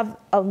 They have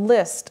a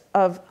list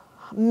of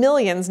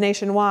millions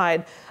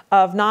nationwide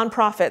of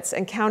nonprofits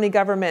and county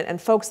government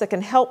and folks that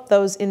can help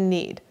those in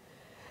need.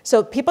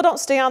 So people don't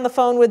stay on the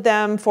phone with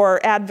them for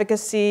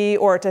advocacy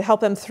or to help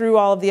them through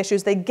all of the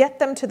issues. They get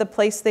them to the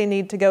place they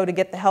need to go to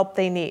get the help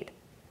they need.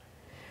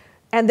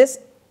 And this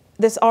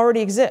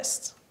already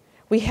exists.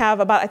 We have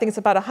about, I think it's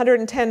about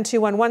 110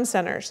 211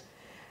 centers.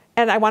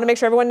 And I want to make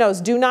sure everyone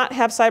knows, do not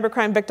have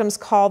cybercrime victims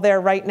call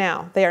there right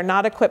now. They are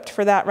not equipped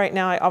for that right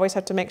now. I always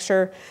have to make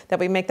sure that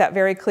we make that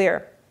very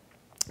clear.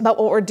 But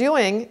what we're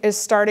doing is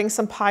starting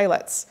some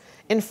pilots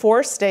in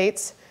 4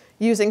 states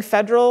using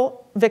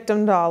federal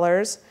victim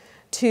dollars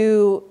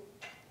to,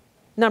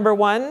 number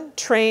 1,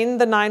 train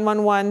the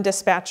 911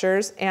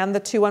 dispatchers and the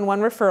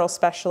 211 referral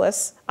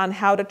specialists on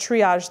how to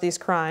triage these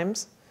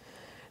crimes.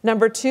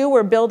 Number 2,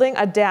 we're building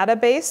a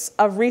database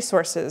of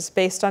resources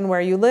based on where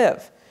you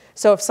live.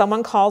 So if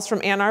someone calls from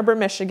Ann Arbor,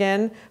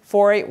 Michigan,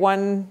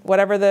 481,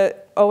 whatever the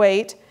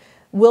 08,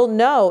 we'll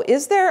know,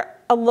 is there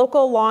a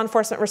local law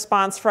enforcement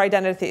response for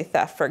identity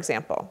theft, for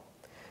example?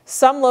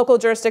 Some local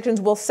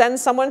jurisdictions will send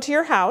someone to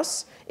your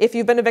house. If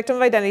you've been a victim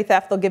of identity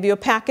theft, they'll give you a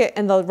packet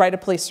and they'll write a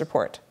police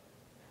report.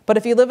 But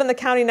if you live in the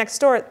county next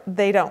door,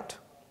 they don't.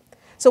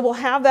 So we'll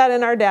have that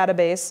in our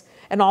database,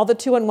 and all the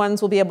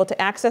 211s will be able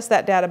to access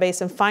that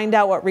database and find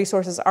out what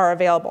resources are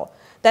available.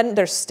 Then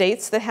there's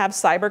states that have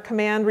cyber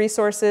command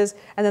resources,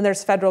 and then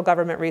there's federal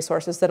government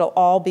resources that'll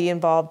all be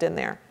involved in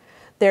there.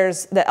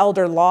 There's the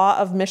elder law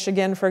of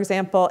Michigan, for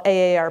example.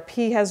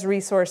 AARP has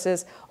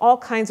resources, all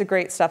kinds of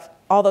great stuff,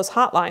 all those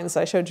hotlines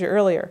I showed you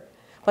earlier.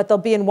 But they'll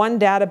be in one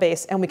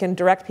database, and we can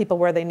direct people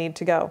where they need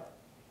to go.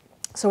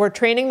 So we're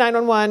training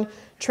 911,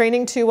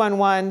 training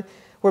 211.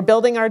 We're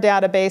building our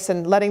database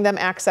and letting them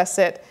access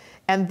it.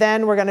 And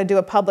then we're going to do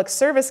a public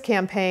service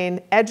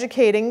campaign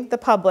educating the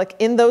public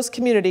in those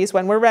communities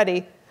when we're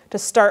ready to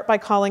start by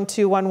calling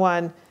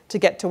 211 to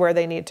get to where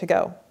they need to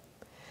go.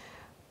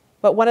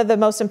 But one of the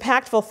most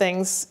impactful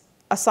things,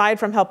 aside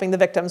from helping the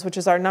victims, which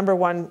is our number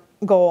 1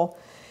 goal,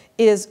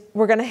 is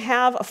we're going to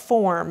have a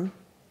form,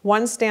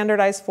 one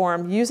standardized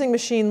form, using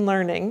machine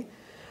learning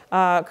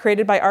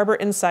created by Arbor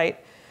Insight,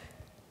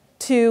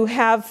 to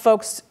have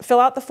folks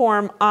fill out the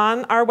form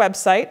on our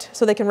website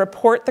so they can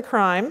report the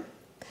crime,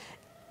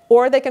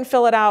 or they can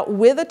fill it out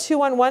with a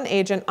 211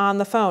 agent on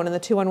the phone, and the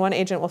 211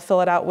 agent will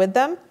fill it out with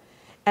them.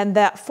 And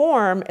that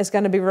form is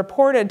going to be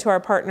reported to our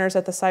partners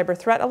at the Cyber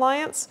Threat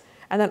Alliance,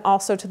 and then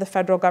also to the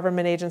federal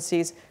government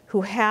agencies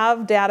who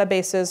have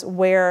databases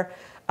where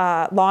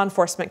law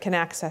enforcement can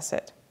access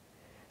it.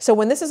 So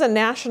when this is a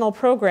national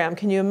program,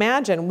 can you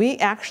imagine, we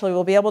actually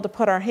will be able to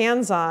put our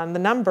hands on the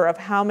number of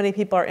how many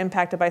people are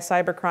impacted by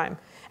cybercrime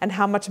and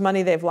how much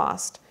money they've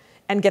lost,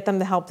 and get them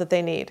the help that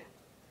they need.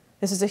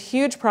 This is a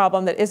huge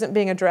problem that isn't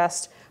being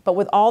addressed, but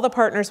with all the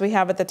partners we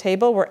have at the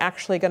table, we're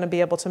actually going to be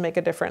able to make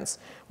a difference.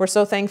 We're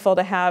so thankful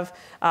to have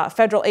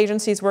federal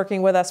agencies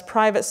working with us,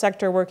 private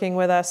sector working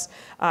with us,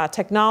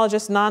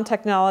 technologists,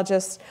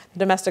 non-technologists, the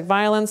domestic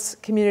violence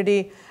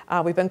community.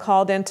 We've been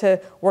called in to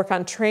work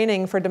on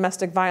training for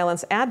domestic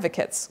violence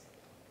advocates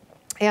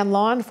and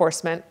law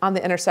enforcement on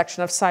the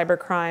intersection of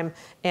cybercrime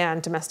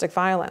and domestic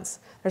violence.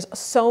 There's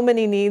so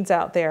many needs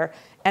out there,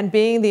 and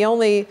being the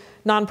only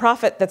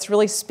nonprofit that's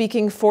really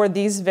speaking for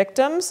these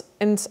victims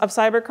of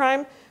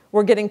cybercrime,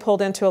 we're getting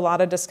pulled into a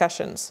lot of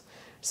discussions.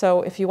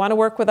 So if you want to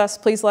work with us,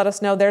 please let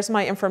us know. There's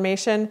my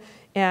information,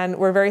 and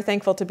we're very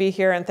thankful to be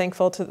here and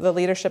thankful to the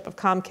leadership of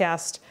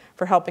Comcast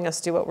for helping us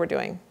do what we're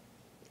doing.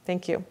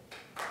 Thank you.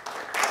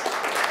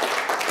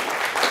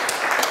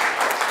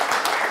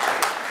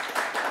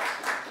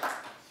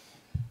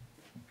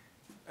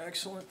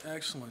 Excellent,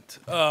 excellent.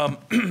 I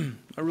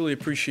really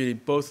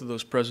appreciated both of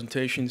those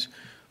presentations.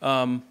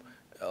 A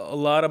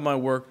lot of my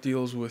work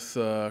deals with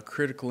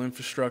critical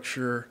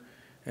infrastructure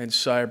and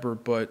cyber,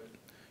 but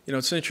you know,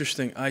 it's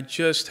interesting. I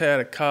just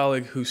had a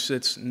colleague who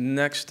sits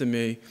next to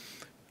me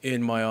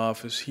in my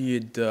office. He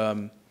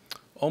had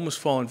almost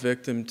fallen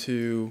victim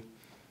to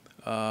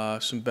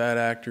some bad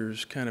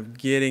actors kind of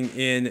getting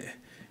in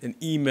an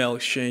email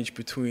exchange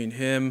between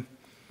him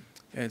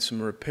and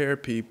some repair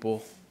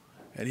people.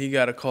 And he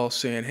got a call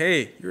saying,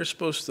 hey, you're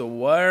supposed to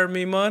wire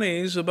me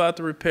monies about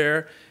the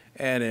repair.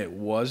 And it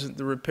wasn't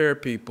the repair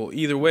people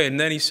either way. And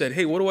then he said,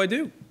 hey, what do I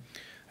do?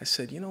 I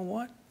said, you know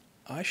what?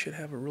 I should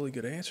have a really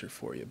good answer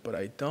for you, but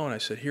I don't. I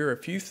said, here are a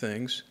few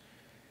things.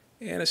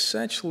 And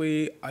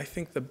essentially, I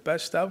think the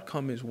best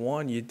outcome is,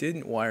 1, you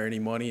didn't wire any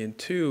money, and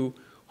 2,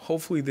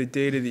 hopefully the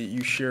data that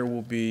you share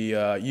will be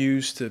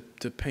used to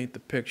paint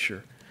the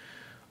picture.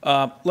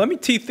 Let me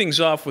tee things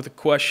off with a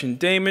question.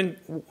 Damon,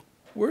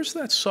 where's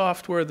that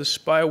software, the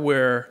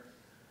spyware,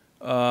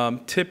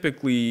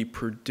 typically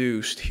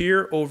produced?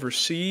 Here,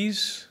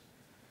 overseas?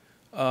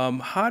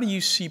 How do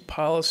you see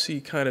policy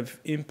kind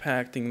of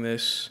impacting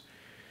this?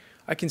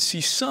 I can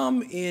see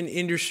some in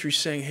industry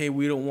saying, hey,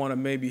 we don't want to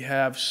maybe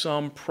have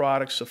some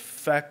products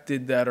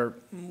affected that are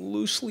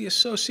loosely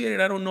associated.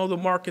 I don't know the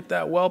market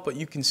that well, but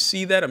you can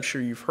see that. I'm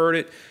sure you've heard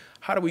it.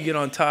 How do we get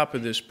on top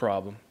of this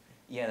problem?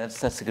 Yeah,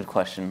 that's a good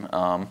question.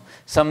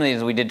 Some of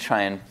these we did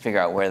try and figure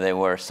out where they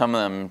were. Some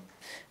of them,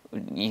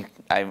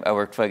 I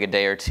worked for like a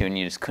day or two and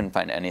you just couldn't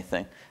find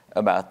anything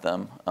about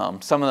them.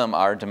 Some of them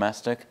are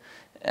domestic,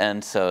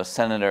 and so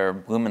Senator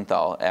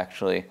Blumenthal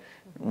actually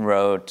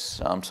wrote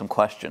some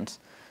questions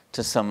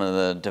to some of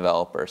the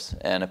developers,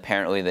 and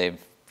apparently they've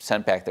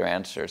sent back their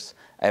answers.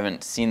 I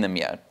haven't seen them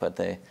yet, but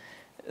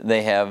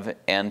they have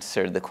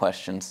answered the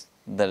questions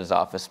that his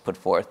office put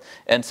forth.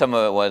 And some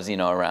of it was,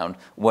 around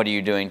what are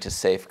you doing to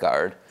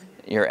safeguard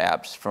your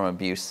apps from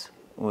abuse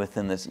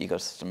within this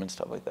ecosystem and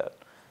stuff like that.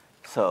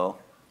 So,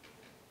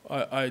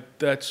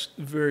 that's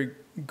very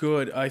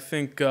good. I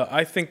think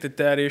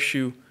that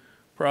issue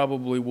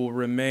probably will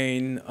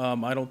remain.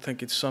 I don't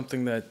think it's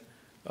something that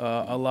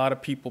a lot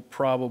of people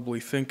probably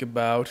think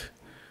about,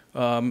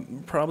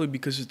 probably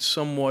because it's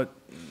somewhat,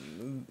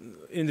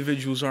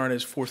 individuals aren't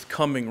as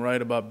forthcoming,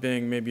 right, about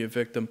being maybe a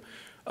victim.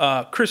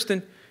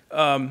 Kristen,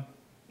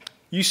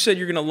 you said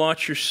you're going to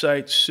launch your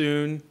site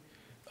soon.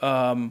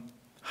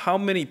 How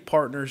many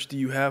partners do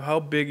you have? How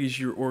big is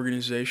your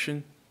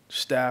organization,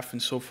 staff,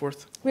 and so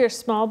forth? We are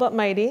small but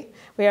mighty.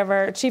 We have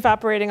our Chief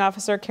Operating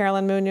Officer,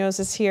 Carolyn Munoz,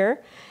 is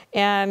here.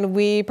 And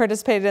we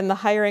participated in the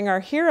Hiring Our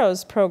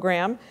Heroes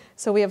program.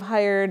 So we have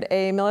hired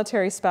a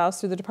military spouse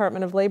through the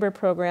Department of Labor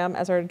program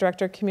as our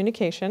Director of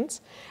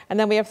Communications. And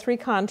then we have 3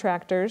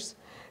 contractors.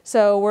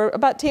 So we're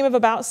a team of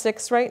about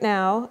 6 right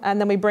now.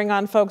 And then we bring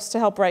on folks to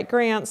help write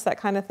grants, that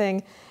kind of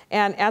thing.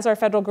 And as our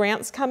federal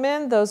grants come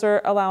in, those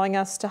are allowing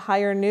us to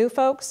hire new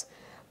folks.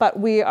 But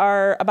we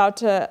are about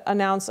to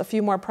announce a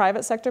few more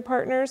private sector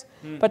partners.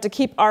 But to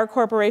keep our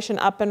corporation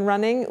up and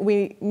running,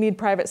 we need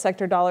private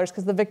sector dollars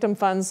because the victim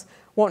funds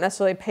won't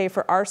necessarily pay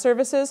for our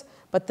services,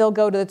 but they'll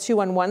go to the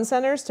 211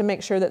 centers to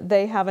make sure that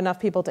they have enough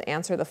people to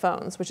answer the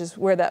phones, which is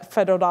where that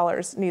federal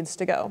dollars needs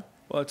to go.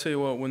 Well, I'll tell you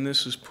what, when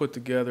this is put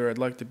together, I'd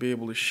like to be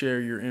able to share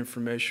your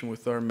information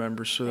with our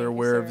members so they're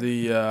aware of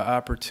the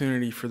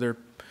opportunity for their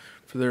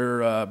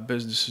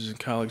businesses and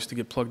colleagues to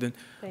get plugged in.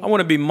 I want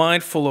to be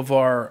mindful of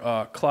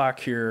our clock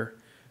here.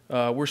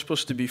 We're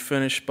supposed to be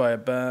finished by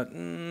about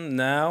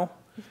now,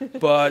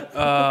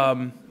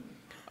 but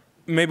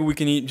maybe we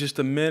can eat just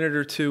a minute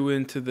or two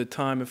into the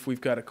time if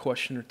we've got a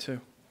question or two.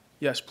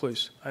 Yes,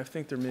 please. I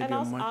think there may be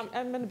a mic.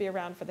 I'm going to be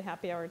around for the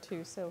happy hour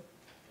too, so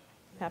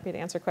happy to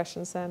answer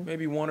questions then.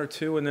 Maybe 1 or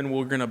 2, and then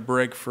we're going to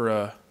break for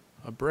a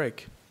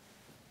break.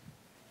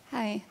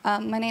 Hi,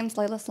 my name's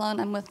Layla Sloan.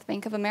 I'm with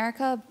Bank of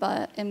America,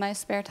 but in my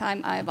spare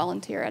time, I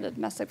volunteer at a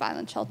domestic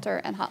violence shelter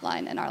and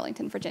hotline in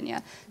Arlington,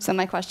 Virginia. So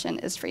my question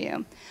is for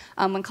you.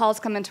 When calls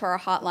come into our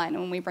hotline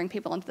and when we bring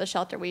people into the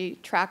shelter, we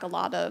track a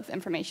lot of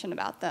information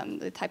about them,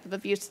 the type of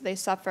abuse they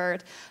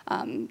suffered,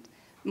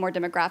 more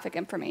demographic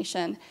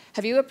information.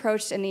 Have you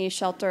approached any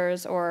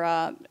shelters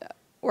or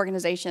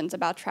organizations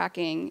about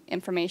tracking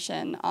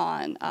information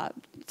on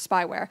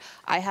spyware?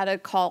 I had a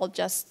call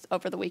just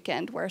over the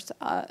weekend where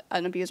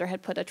an abuser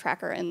had put a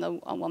tracker in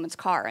a woman's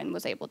car and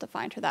was able to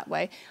find her that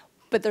way.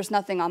 But there's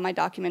nothing on my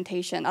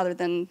documentation other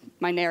than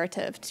my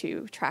narrative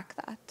to track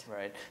that.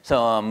 Right.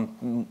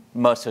 So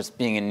most of us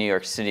being in New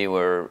York City,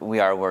 we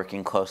are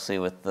working closely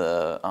with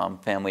the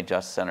family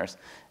justice centers,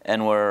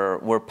 and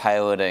we're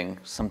piloting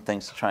some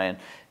things to try and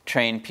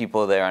train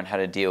people there on how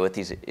to deal with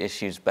these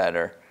issues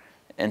better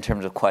in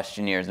terms of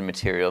questionnaires and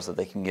materials that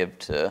they can give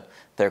to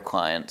their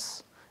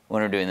clients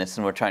when we're doing this.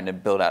 And we're trying to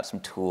build out some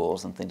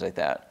tools and things like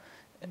that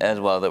as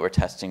well that we're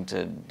testing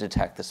to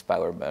detect the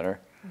spyware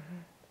better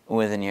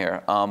within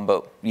here.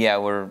 But yeah,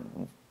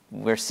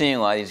 we're seeing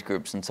a lot of these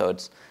groups, and so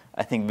it's,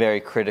 I think,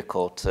 very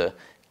critical to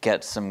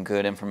get some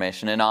good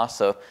information and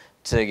also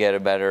to get a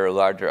better,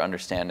 larger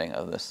understanding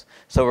of this.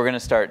 So we're going to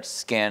start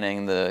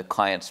scanning the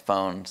clients'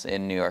 phones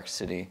in New York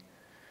City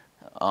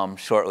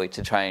shortly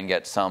to try and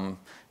get some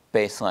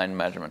baseline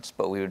measurements,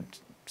 but we would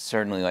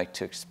certainly like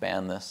to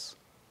expand this.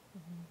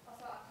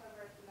 Also,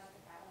 October is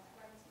Domestic Violence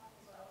Awareness Month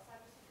as well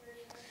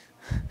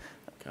as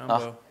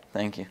cybersecurity. Combo.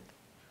 Thank you.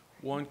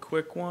 One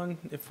quick one,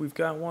 if we've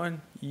got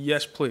one.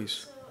 Yes, please.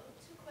 So,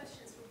 2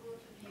 questions for both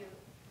of you.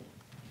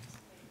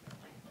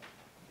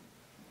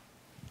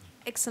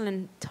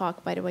 Excellent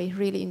talk, by the way.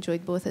 Really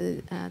enjoyed both of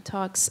the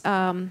talks.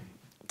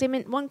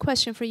 Damon, one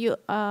question for you.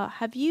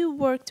 Have you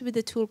worked with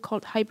a tool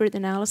called hybrid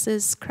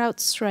analysis?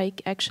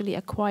 CrowdStrike actually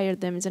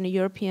acquired them. It's a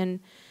European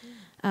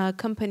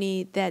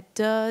company that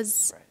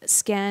does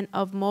scan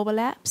of mobile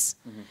apps.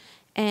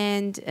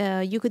 And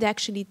you could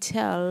actually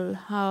tell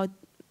how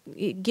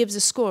it gives a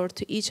score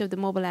to each of the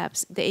mobile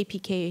apps, the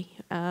APK,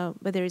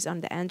 whether it's on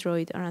the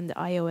Android or on the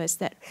iOS,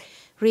 that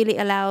really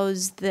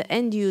allows the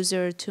end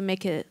user to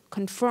make a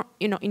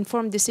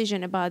informed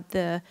decision about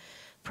the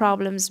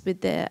problems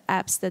with the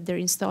apps that they're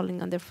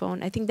installing on their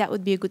phone. I think that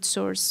would be a good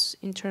source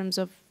in terms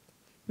of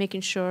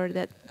making sure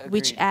that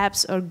which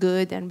apps are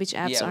good and which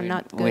apps are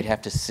not good. We'd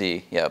have to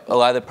see. Yep. A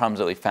lot of the problems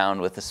that we found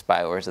with the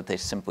spyware is that they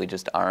simply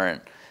just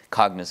aren't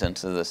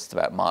cognizant of this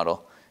threat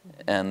model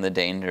and the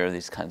danger of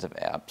these kinds of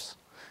apps.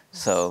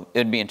 So it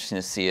would be interesting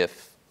to see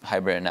if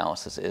hybrid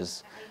analysis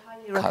is. How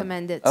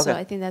recommend it. Okay. So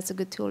I think that's a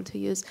good tool to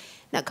use.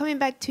 Now, coming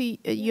back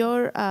to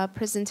your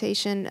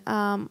presentation,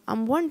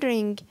 I'm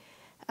wondering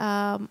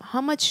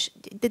how much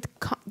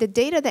the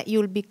data that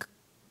you'll be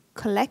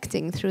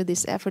collecting through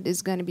this effort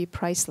is going to be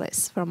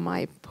priceless from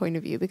my point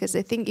of view, because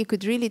I think you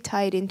could really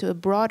tie it into a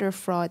broader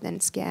fraud and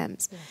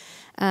scams,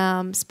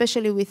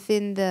 especially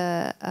within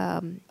the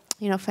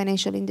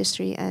financial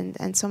industry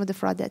and some of the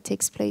fraud that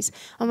takes place.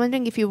 I'm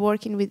wondering if you're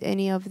working with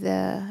any of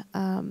the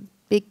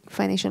big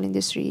financial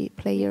industry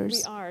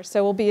players. We are.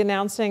 So we'll be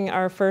announcing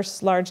our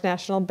first large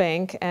national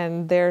bank,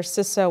 and their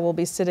CISO will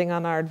be sitting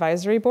on our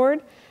advisory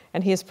board.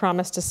 And he has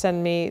promised to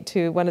send me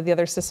to one of the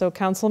other CISO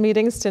council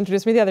meetings to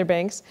introduce me to the other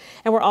banks.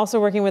 And we're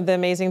also working with the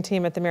amazing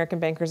team at the American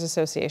Bankers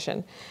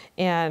Association.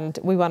 And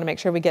we want to make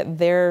sure we get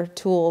their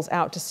tools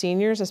out to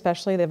seniors,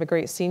 especially. They have a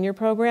great senior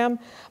program.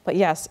 But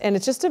yes, and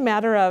it's just a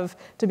matter of,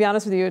 to be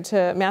honest with you,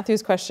 to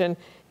Matthew's question,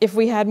 if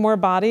we had more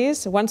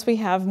bodies, once we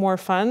have more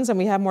funds and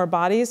we have more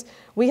bodies,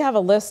 we have a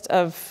list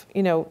of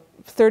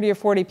 30 or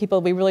 40 people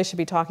we really should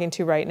be talking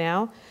to right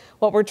now.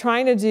 What we're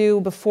trying to do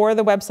before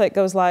the website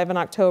goes live in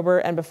October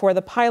and before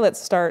the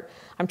pilots start,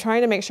 I'm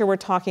trying to make sure we're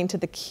talking to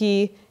the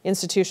key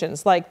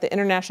institutions like the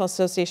International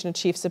Association of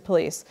Chiefs of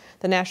Police,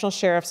 the National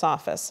Sheriff's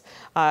Office.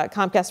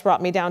 Comcast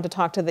brought me down to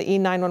talk to the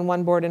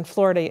E911 board in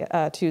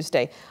Florida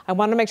Tuesday. I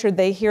want to make sure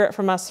they hear it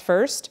from us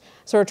first.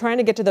 So we're trying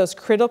to get to those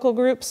critical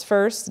groups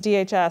first,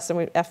 DHS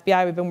and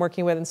FBI we've been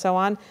working with and so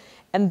on.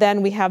 And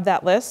then we have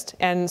that list,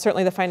 and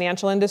certainly the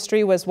financial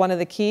industry was one of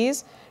the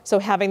keys. So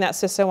having that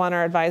CISO on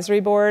our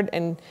advisory board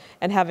and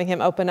having him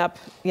open up,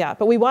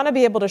 But we want to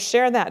be able to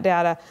share that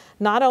data,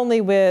 not only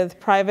with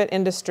private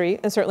industry,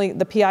 and certainly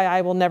the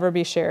PII will never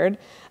be shared,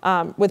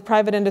 with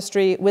private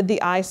industry, with the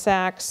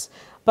ISACs,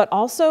 but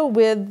also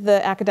with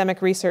the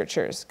academic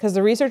researchers. Because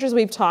the researchers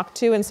we've talked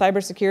to in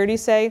cybersecurity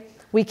say,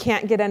 we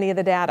can't get any of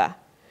the data.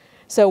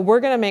 So we're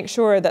going to make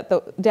sure that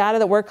the data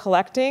that we're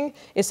collecting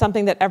is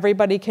something that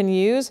everybody can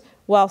use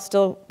while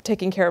still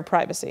taking care of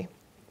privacy.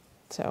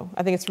 So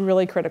I think it's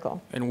really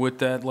critical. And with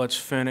that, let's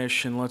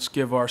finish and let's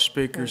give our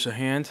speakers a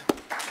hand.